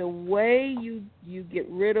risk, the way you get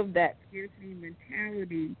rid of that scarcity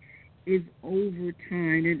mentality is over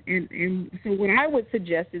time. And so what I would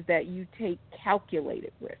suggest is that you take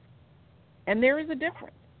calculated risk. And there is a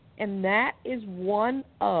difference. And that is one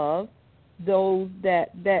of those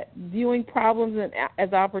that viewing problems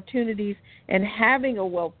as opportunities and having a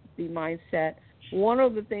wealthy mindset. One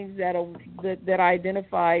of the things that I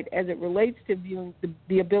identified as it relates to viewing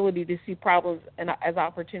the ability to see problems as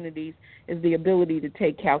opportunities is the ability to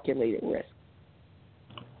take calculated risk.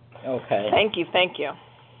 Okay. Thank you.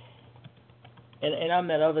 And I'm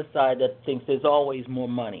that other side that thinks there's always more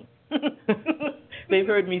money. They've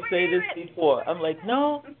heard me say this before. I'm like,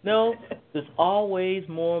 no, there's always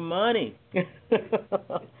more money.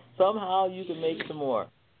 Somehow you can make some more.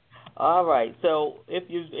 All right. So if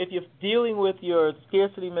you're dealing with your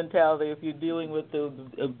scarcity mentality, if you're dealing with the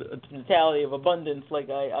mentality of abundance, like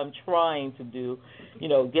I'm trying to do,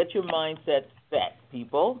 get your mindset set,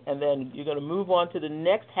 people, and then you're going to move on to the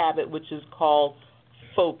next habit, which is called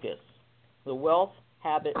focus. The wealth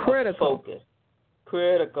habit of focus.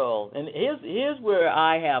 Critical. And here's where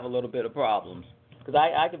I have a little bit of problems, because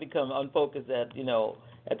I can become unfocused at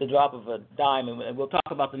the drop of a dime, and we'll talk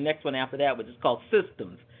about the next one after that, which is called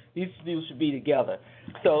systems. These two should be together.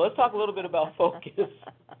 So let's talk a little bit about focus.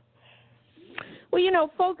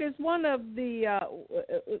 Well, focus, one of the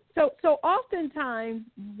so oftentimes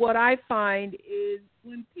what I find is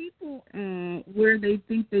when people where they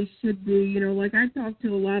think they should be, like I talk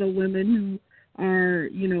to a lot of women who are,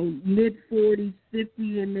 mid-40s,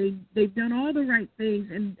 50, and they've done all the right things,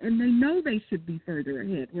 and they know they should be further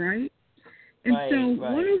ahead, right? And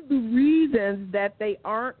one of the reasons that they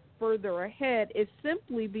aren't further ahead is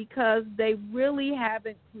simply because they really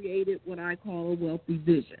haven't created what I call a wealthy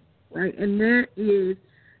vision, right? And that is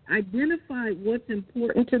identify what's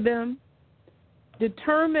important to them,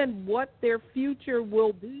 determine what their future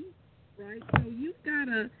will be, right? So you've got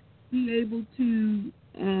to be able to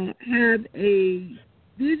have a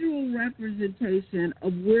visual representation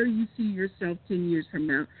of where you see yourself 10 years from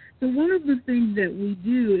now. So one of the things that we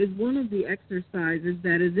do is one of the exercises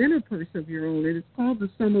that is in A Purse of Your Own, and it's called the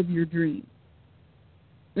Sum of Your Dreams.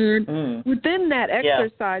 And within that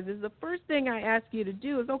exercise, is the first thing I ask you to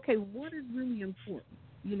do is, okay, what is really important?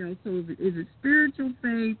 So is it spiritual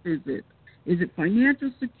faith? Is it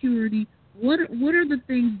financial security? What are the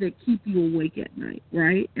things that keep you awake at night,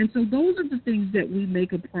 right? And so those are the things that we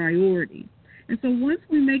make a priority. And so once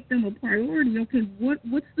we make them a priority, okay,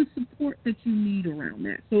 what's the support that you need around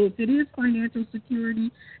that? So if it is financial security,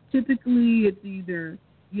 typically it's either,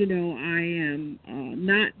 I am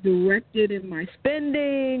not directed in my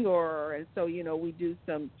spending, and so, we do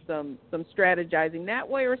some strategizing that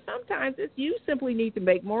way, or sometimes it's you simply need to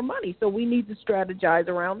make more money, so we need to strategize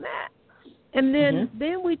around that. And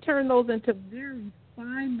then we turn those into very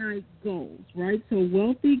finite goals, right? So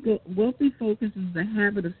wealthy focus is the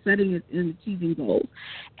habit of setting and achieving goals,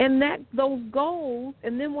 and those goals.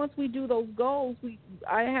 And then once we do those goals,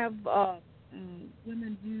 I have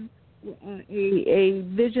women do a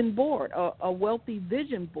vision board, a wealthy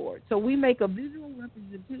vision board. So we make a visual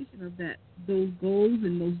representation of those goals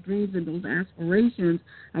and those dreams and those aspirations.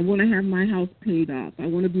 I want to have my house paid off. I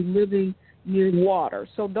want to be living near water.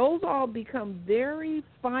 So those all become very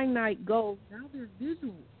finite goals. Now they're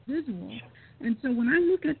visual. And so when I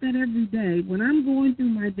look at that every day, when I'm going through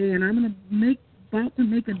my day and I'm about to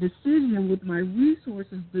make a decision with my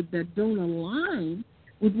resources that don't align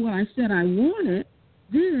with what I said I wanted,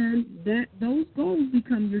 then those goals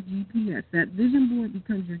become your GPS. That vision board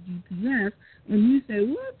becomes your GPS, and you say,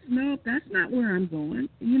 "Whoops, no, that's not where I'm going."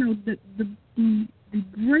 The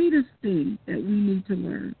greatest thing that we need to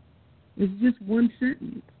learn is just one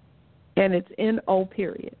sentence, and it's N-O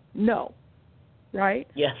period. No, right?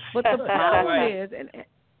 Yes. But the problem is, and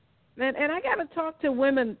I got to talk to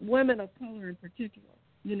women of color in particular,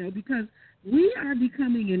 because we are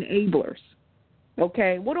becoming enablers.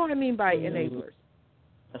 Okay, what do I mean by enablers?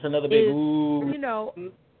 That's another big ooh.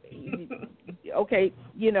 Okay,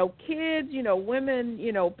 kids, women,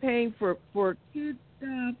 paying for kids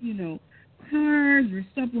stuff, cars, or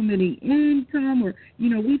supplementing income, or,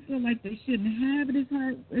 we feel like they shouldn't have it as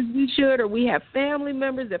hard as we should, or we have family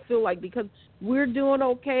members that feel like because we're doing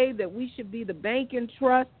okay that we should be the bank and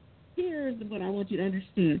trust. Here's what I want you to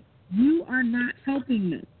understand. You are not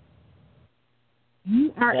helping them.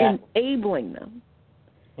 You are enabling them.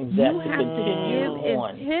 Exactly. You have to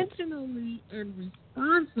give intentionally and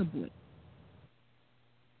responsibly.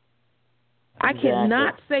 I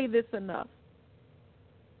cannot say this enough.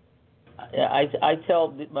 I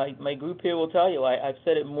tell my group here will tell you. I've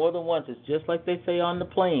said it more than once. It's just like they say on the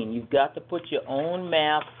plane. You've got to put your own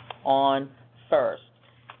mask on first.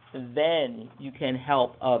 Then you can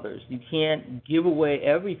help others. You can't give away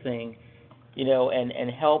everything,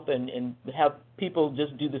 and help and have people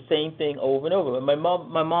just do the same thing over and over. My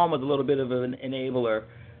mom was a little bit of an enabler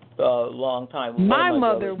a long time. My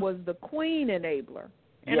mother was the queen enabler.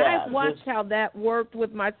 And I've watched how that worked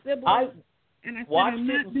with my siblings. And I said, I'm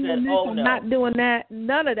not doing this, I'm not doing that.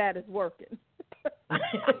 None of that is working.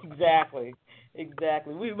 Exactly.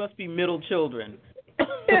 We must be middle children.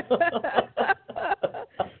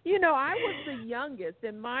 I was the youngest,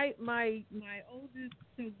 and my oldest,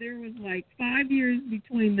 so there was like 5 years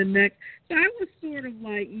between the next. So I was sort of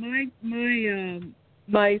like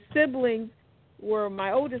my siblings were,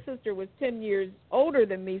 my oldest sister was 10 years older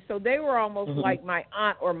than me, so they were almost like my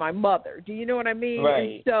aunt or my mother. Do you know what I mean?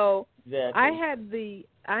 Right. And so exactly.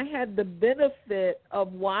 I had the benefit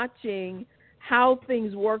of watching how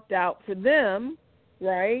things worked out for them,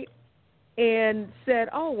 right? And said,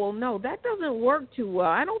 oh, well, no, that doesn't work too well.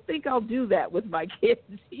 I don't think I'll do that with my kids.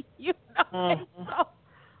 So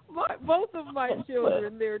both of my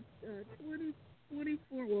children, they're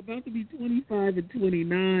 24, we're about to be 25 and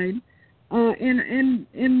 29.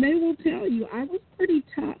 And they will tell you I was pretty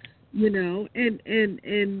tough, and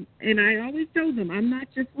I always tell them I'm not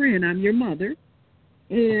your friend, I'm your mother.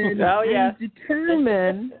 And I'm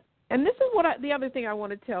determined. And this is the other thing I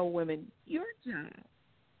want to tell women: your job.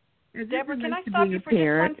 Deborah, can I stop you for just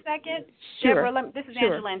 1 second? Sure. Deborah, this is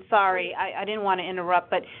Angeline. Sorry, I didn't want to interrupt,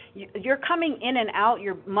 but you're coming in and out.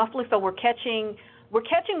 You're muffling, so we're catching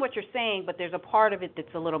what you're saying, but there's a part of it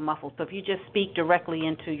that's a little muffled. So if you just speak directly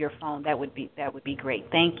into your phone, that would be great.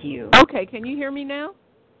 Thank you. Okay, can you hear me now?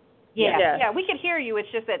 Yeah, we can hear you. It's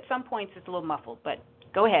just at some points it's a little muffled, but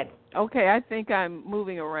go ahead. Okay, I think I'm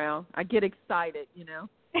moving around. I get excited,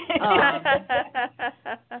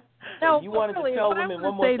 No, you wanted really, to tell what women I one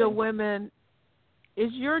want more to say thing. to women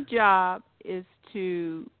is your job is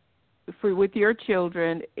with your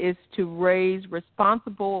children is to raise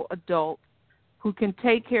responsible adults who can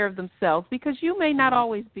take care of themselves, because you may not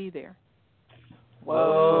always be there.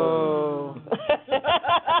 Whoa.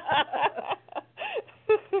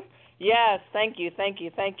 Yes, thank you.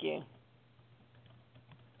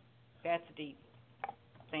 That's deep.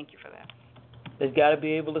 Thank you for that. They've got to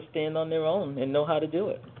be able to stand on their own and know how to do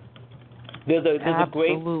it. There's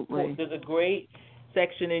a great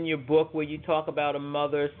section in your book where you talk about a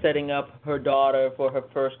mother setting up her daughter for her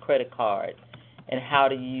first credit card and how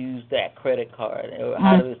to use that credit card or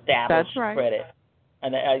how to establish credit.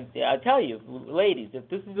 And I tell you, ladies, if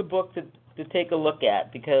this is a book to take a look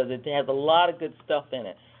at, because it has a lot of good stuff in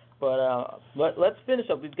it. But let's finish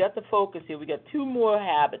up. We've got the focus here. We've got 2 more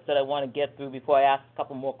habits that I want to get through before I ask a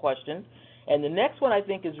couple more questions. And the next one I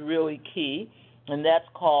think is really key, and that's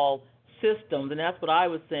called systems. And that's what I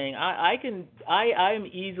was saying. I am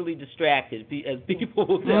easily distracted, as people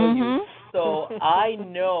will tell you. So I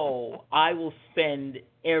know I will spend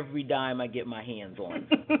every dime I get my hands on.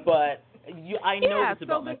 But I know this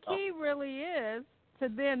about myself. So the key really is to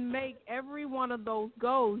then make every one of those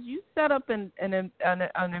goals. You set up an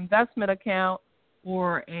investment account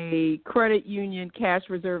or a credit union cash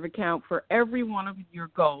reserve account for every one of your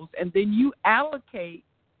goals, and then you allocate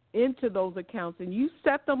into those accounts and you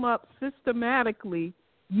set them up systematically.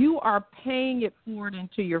 You are paying it forward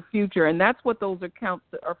into your future, and that's what those accounts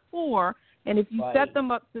are for. And if you set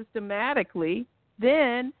them up systematically,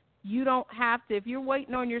 then you don't have to, if you're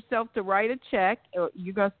waiting on yourself to write a check,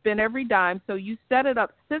 you're going to spend every dime. So you set it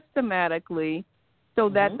up systematically so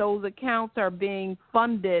that those accounts are being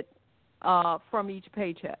funded from each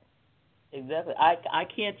paycheck. Exactly. I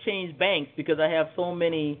can't change banks because I have so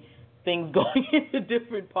many things going into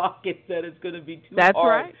different pockets that it's going to be too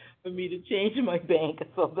hard for me to change my bank.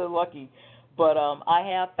 So they're lucky. But I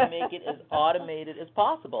have to make it as automated as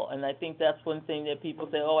possible. And I think that's one thing that people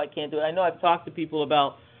say, oh, I can't do it. I know I've talked to people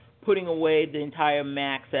about putting away the entire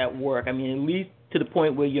max at work. I mean, at least to the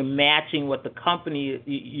point where you're matching what the company,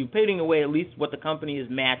 you're putting away at least what the company is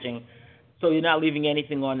matching, so you're not leaving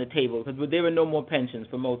anything on the table, because there are no more pensions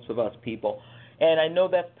for most of us people. And I know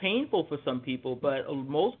that's painful for some people, but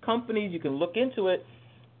most companies, you can look into it,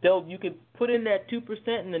 you can put in that 2%,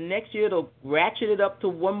 and the next year they'll ratchet it up to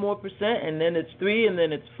 1% more, and then it's 3%, and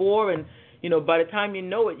then it's 4%, and by the time you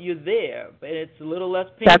know it, you're there. And it's a little less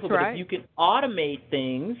painful. That's right. But if you can automate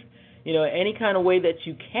things, any kind of way that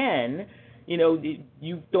you can,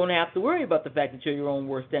 you don't have to worry about the fact that you're your own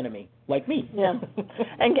worst enemy, like me. Yeah.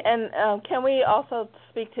 And can we also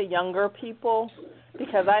speak to younger people?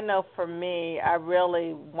 Because I know for me,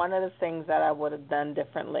 one of the things that I would have done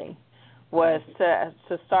differently was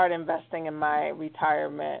to start investing in my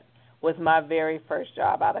retirement with my very first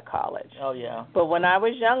job out of college. Oh, yeah. But when I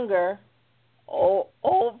was younger,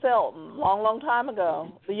 old felt long time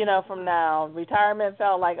ago, from now, retirement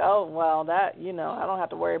felt like, oh, well, that, I don't have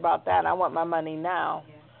to worry about that. I want my money now.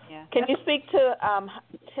 Yeah. Can you speak to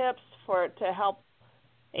tips to help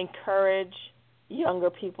encourage younger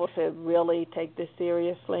people to really take this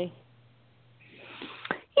seriously?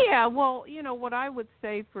 Yeah, well, what I would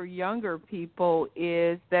say for younger people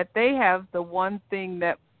is that they have the one thing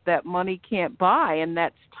that money can't buy, and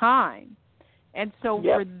that's time. And so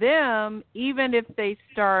for them, even if they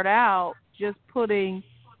start out just putting,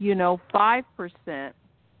 5%,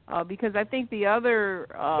 because I think the other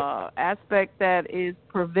aspect that is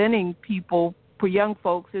preventing people, for young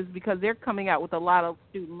folks, is because they're coming out with a lot of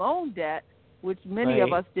student loan debt, which many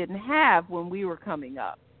of us didn't have when we were coming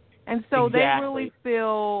up. And so they really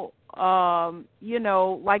feel,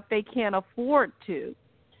 like they can't afford to.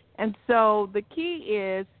 And so the key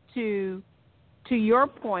is to your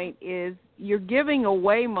point, is you're giving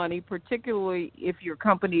away money, particularly if your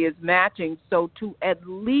company is matching, so to at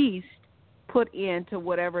least put into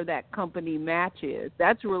whatever that company match is.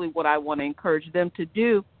 That's really what I want to encourage them to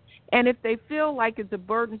do. And if they feel like it's a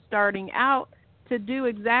burden starting out, to do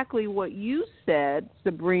exactly what you said,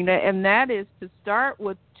 Sabrina, and that is to start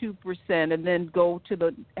with 2% and then go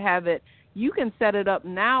to have it. You can set it up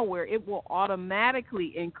now where it will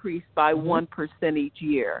automatically increase by 1% each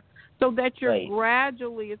year, so that you're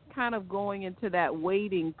gradually, it's kind of going into that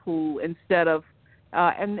waiting pool instead of,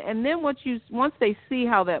 and then once they see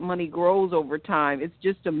how that money grows over time, it's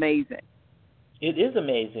just amazing. It is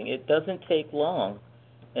amazing. It doesn't take long.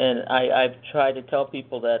 And I've tried to tell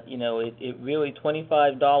people that, it really,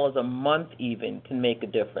 $25 a month even can make a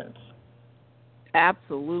difference.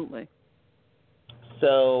 Absolutely.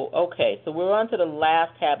 So, okay, so we're on to the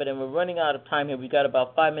last habit, and we're running out of time here. We've got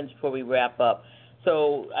about 5 minutes before we wrap up.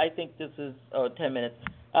 So I think this is 10 minutes.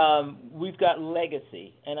 We've got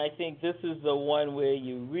legacy, and I think this is the one where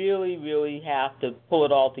you really, really have to pull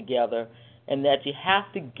it all together, and that you have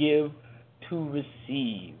to give to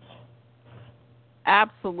receive.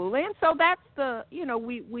 Absolutely. And so that's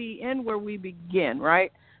we end where we begin,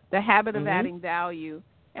 right? The habit of adding value.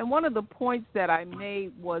 And one of the points that I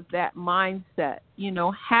made was that mindset,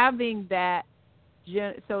 having that.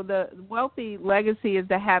 So the wealthy legacy is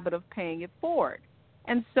the habit of paying it forward.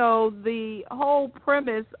 And so the whole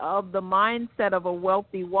premise of the mindset of a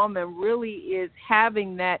wealthy woman really is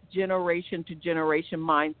having that generation-to-generation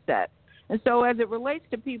mindset. And so as it relates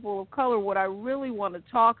to people of color, what I really want to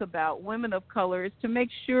talk about, women of color, is to make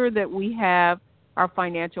sure that we have our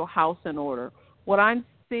financial house in order. What I'm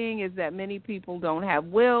seeing is that many people don't have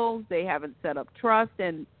wills, they haven't set up trust,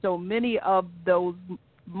 and so many of those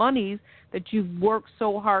monies that you've worked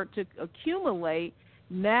so hard to accumulate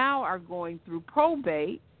now are going through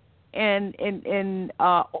probate and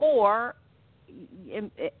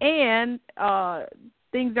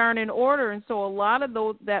things aren't in order, and so a lot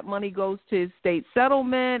of that money goes to estate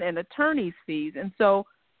settlement and attorney's fees. And so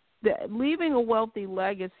leaving a wealthy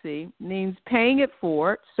legacy means paying it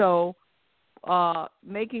forward, so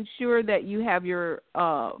making sure that you have your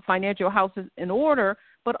financial house in order,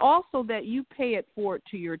 but also that you pay it forward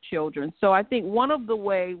to your children. So I think one of the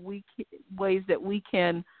ways that we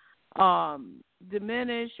can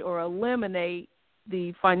diminish or eliminate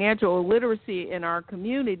the financial illiteracy in our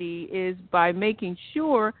community is by making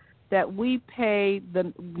sure that we pay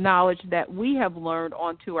the knowledge that we have learned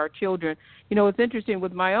onto our children. It's interesting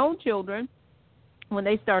with my own children, when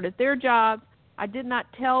they started their jobs, I did not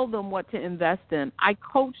tell them what to invest in. I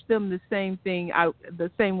coached them the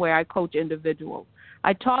same way I coach individuals.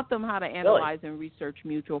 I taught them how to analyze and research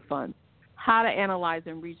mutual funds, how to analyze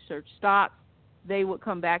and research stocks. They would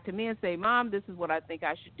come back to me and say, Mom, this is what I think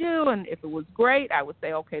I should do. And if it was great, I would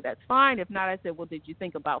say, okay, that's fine. If not, I said, well, did you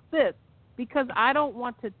think about this? Because I don't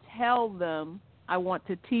want to tell them. I want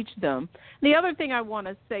to teach them. The other thing I want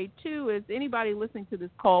to say, too, is anybody listening to this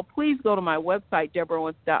call, please go to my website,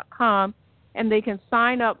 DeborahOwens.com, and they can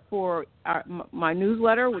sign up for my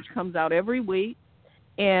newsletter, which comes out every week.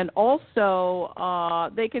 And also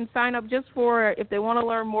they can sign up just for, if they want to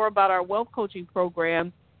learn more about our wealth coaching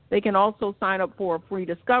programs, they can also sign up for a free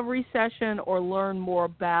discovery session or learn more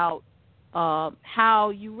about how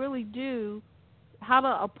you really do, how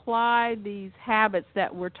to apply these habits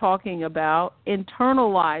that we're talking about,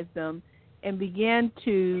 internalize them, and begin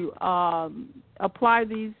to apply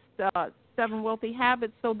these 7 wealthy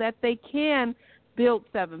habits so that they can build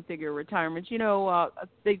 7-figure retirements.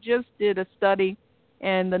 They just did a study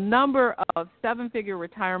And the number of seven-figure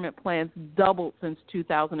retirement plans doubled since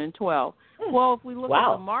 2012. Well, if we look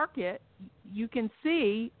at the market, you can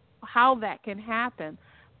see how that can happen.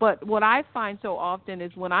 But what I find so often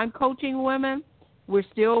is when I'm coaching women, we're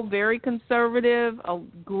still very conservative. A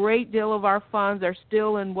great deal of our funds are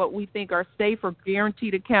still in what we think are safe or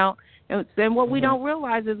guaranteed account. And what we don't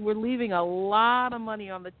realize is we're leaving a lot of money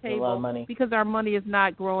on the table because our money is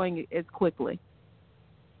not growing as quickly.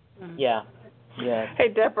 Yeah. Yeah. Hey,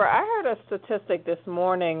 Deborah, I heard a statistic this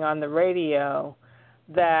morning on the radio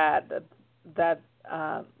that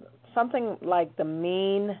something like the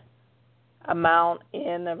mean amount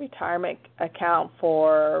in a retirement account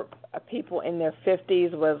for people in their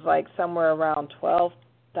 50s was like somewhere around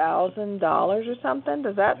 $12,000 or something.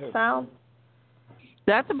 Does that sound?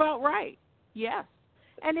 That's about right. Yes.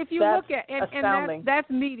 And if you look at and that's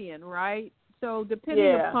median, right? So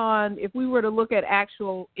depending upon if we were to look at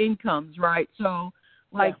actual incomes, right? So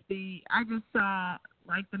like the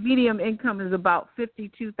median income is about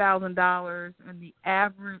 $52,000, and the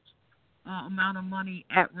average amount of money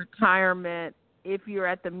at retirement, if you're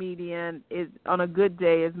at the median, is on a good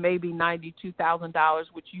day is maybe $92,000,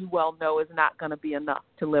 which you well know is not going to be enough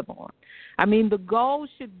to live on. I mean, the goal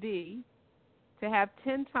should be to have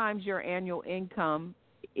 10 times your annual income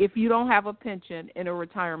if you don't have a pension in a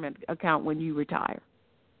retirement account when you retire.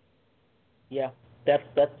 Yeah, that's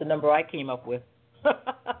the number I came up with.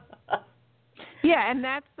 Yeah, and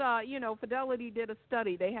that's, Fidelity did a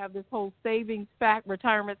study. They have this whole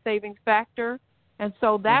retirement savings factor, and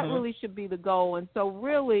so that really should be the goal. And so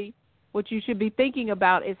really what you should be thinking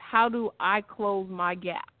about is how do I close my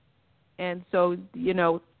gap? And so,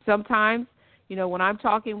 sometimes, when I'm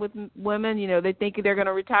talking with women, they think they're going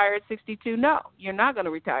to retire at 62. No, you're not going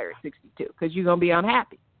to retire at 62 because you're going to be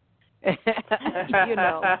unhappy. You're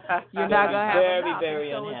not going to have very,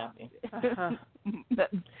 very unhappy.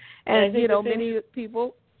 And many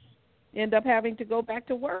people end up having to go back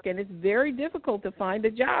to work, and it's very difficult to find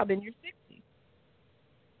a job in your 60s.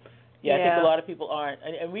 Yeah, I think a lot of people aren't.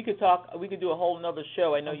 And we could do a whole nother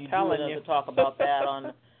show. I know you do to talk about that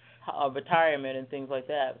on retirement and things like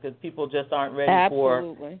that, because people just aren't ready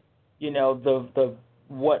for, the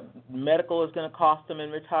what medical is going to cost them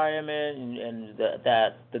in retirement, and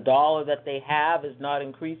that the dollar that they have is not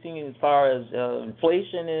increasing as far as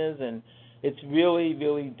inflation is, and it's really,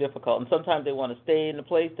 really difficult. And sometimes they want to stay in a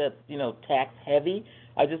place that's, tax heavy.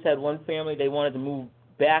 I just had one family, they wanted to move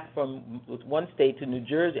back from one state to New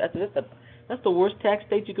Jersey. I said, that's the worst tax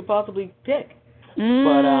state you could possibly pick.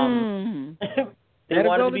 But they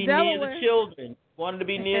wanted to be near the children. Wanted to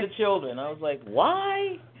be near the children. I was like,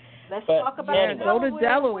 why? Let's talk about Delaware. Go to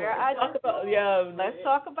Delaware. Let's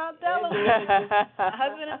talk about Delaware. My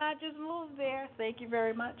husband and I just moved there. Thank you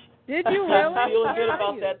very much. Did you really? Feeling good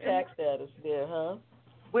about that tax status there, huh?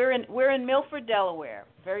 We're in Milford, Delaware.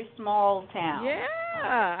 Very small town. Yeah,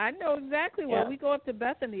 I know exactly where. We go up to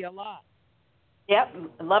Bethany a lot. Yep,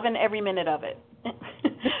 loving every minute of it.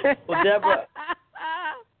 Well, Deborah,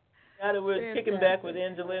 now that we're kicking back with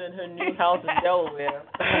Angeline and her new house in Delaware,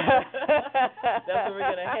 that's where we're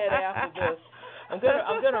gonna head after this.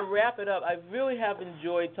 I'm gonna wrap it up. I really have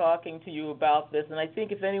enjoyed talking to you about this, and I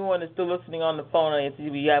think if anyone is still listening on the phone, I see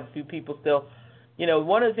we have a few people still.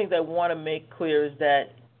 One of the things I want to make clear is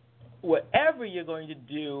that whatever you're going to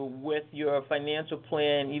do with your financial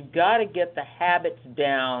plan, you've got to get the habits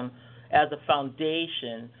down as a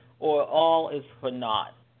foundation, or all is for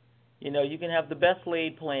naught. You can have the best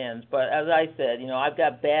laid plans, but as I said, I've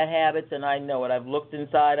got bad habits, and I know it. I've looked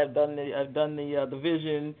inside. I've done the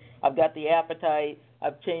vision. I've got the appetite.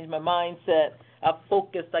 I've changed my mindset. I've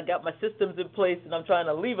focused. I got my systems in place, and I'm trying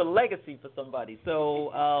to leave a legacy for somebody.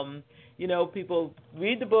 So, people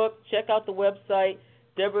read the book, check out the website.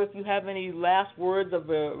 Deborah, if you have any last words of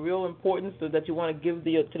real importance that you want to give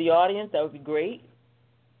to the audience, that would be great.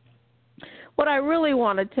 What I really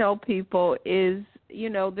want to tell people is,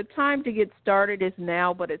 the time to get started is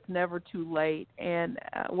now, but it's never too late. And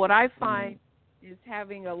what I find is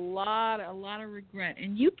having a lot of regret.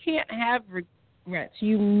 And you can't have regrets.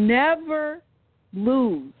 You never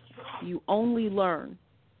lose. You only learn.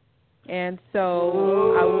 And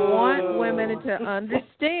so I want women to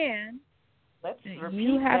understand that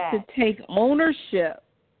you have to take ownership,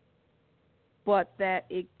 but that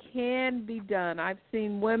it can be done. I've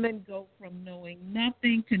seen women go from knowing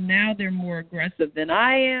nothing to now they're more aggressive than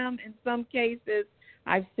I am in some cases.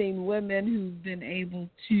 I've seen women who've been able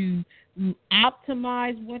to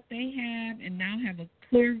optimize what they have and now have a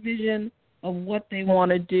clear vision of what they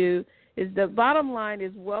want to do. is the bottom line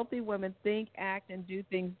is wealthy women think, act, and do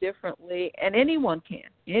things differently, and anyone can.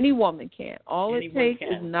 Any woman can. All it takes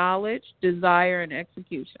is knowledge, desire, and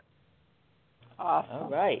execution. Awesome. All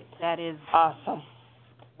right. That is Awesome.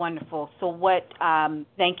 wonderful. So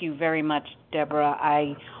thank you very much, Deborah.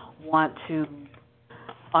 I want to,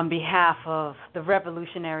 on behalf of the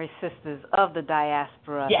Revolutionary Sisters of the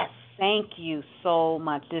Diaspora, Yes. thank you so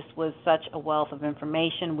much. This was such a wealth of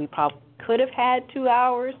information. We probably could have had 2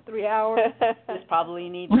 hours, 3 hours. This probably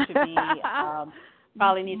needs to be,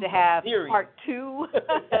 probably need to have part 2.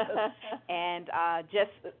 And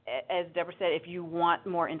just as Deborah said, if you want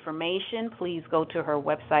more information, please go to her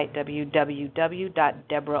website,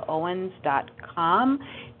 www.deborahowens.com.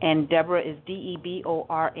 And Deborah is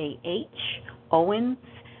DEBORAH,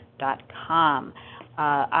 Owens.com.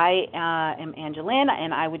 I am Angelina,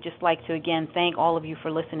 and I would just like to, again, thank all of you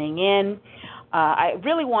for listening in. I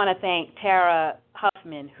really want to thank Tara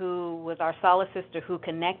Huffman, who was our Solace sister who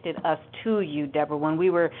connected us to you, Deborah. When we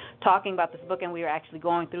were talking about this book and we were actually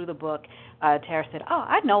going through the book, Tara said, "Oh,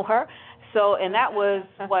 I know her." So, and that was,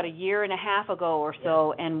 a year and a half ago or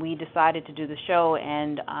so, and we decided to do the show,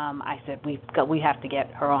 and I said, we have to get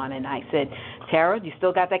her on, and I said, Tara, you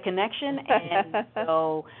still got that connection? And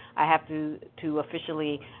so I have to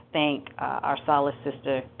officially thank our Solace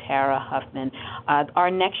sister, Tara Huffman. Our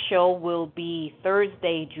next show will be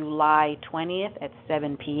Thursday, July 20th at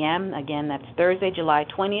 7 p.m. Again, that's Thursday, July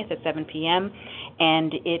 20th at 7 p.m.,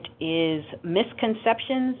 and it is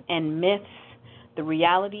Misconceptions and Myths, the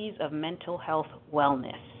Realities of Mental Health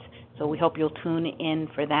Wellness. So we hope you'll tune in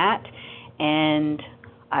for that. And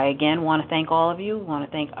I, again, want to thank all of you. I want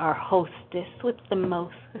to thank our hostess with the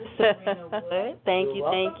most, Sabrina Wood. Thank you.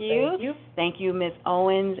 Thank you, Ms.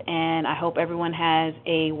 Owens. And I hope everyone has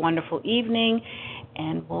a wonderful evening.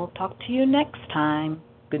 And we'll talk to you next time.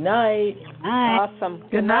 Good night. Good night. Awesome.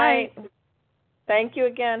 Good night. Thank you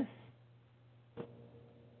again.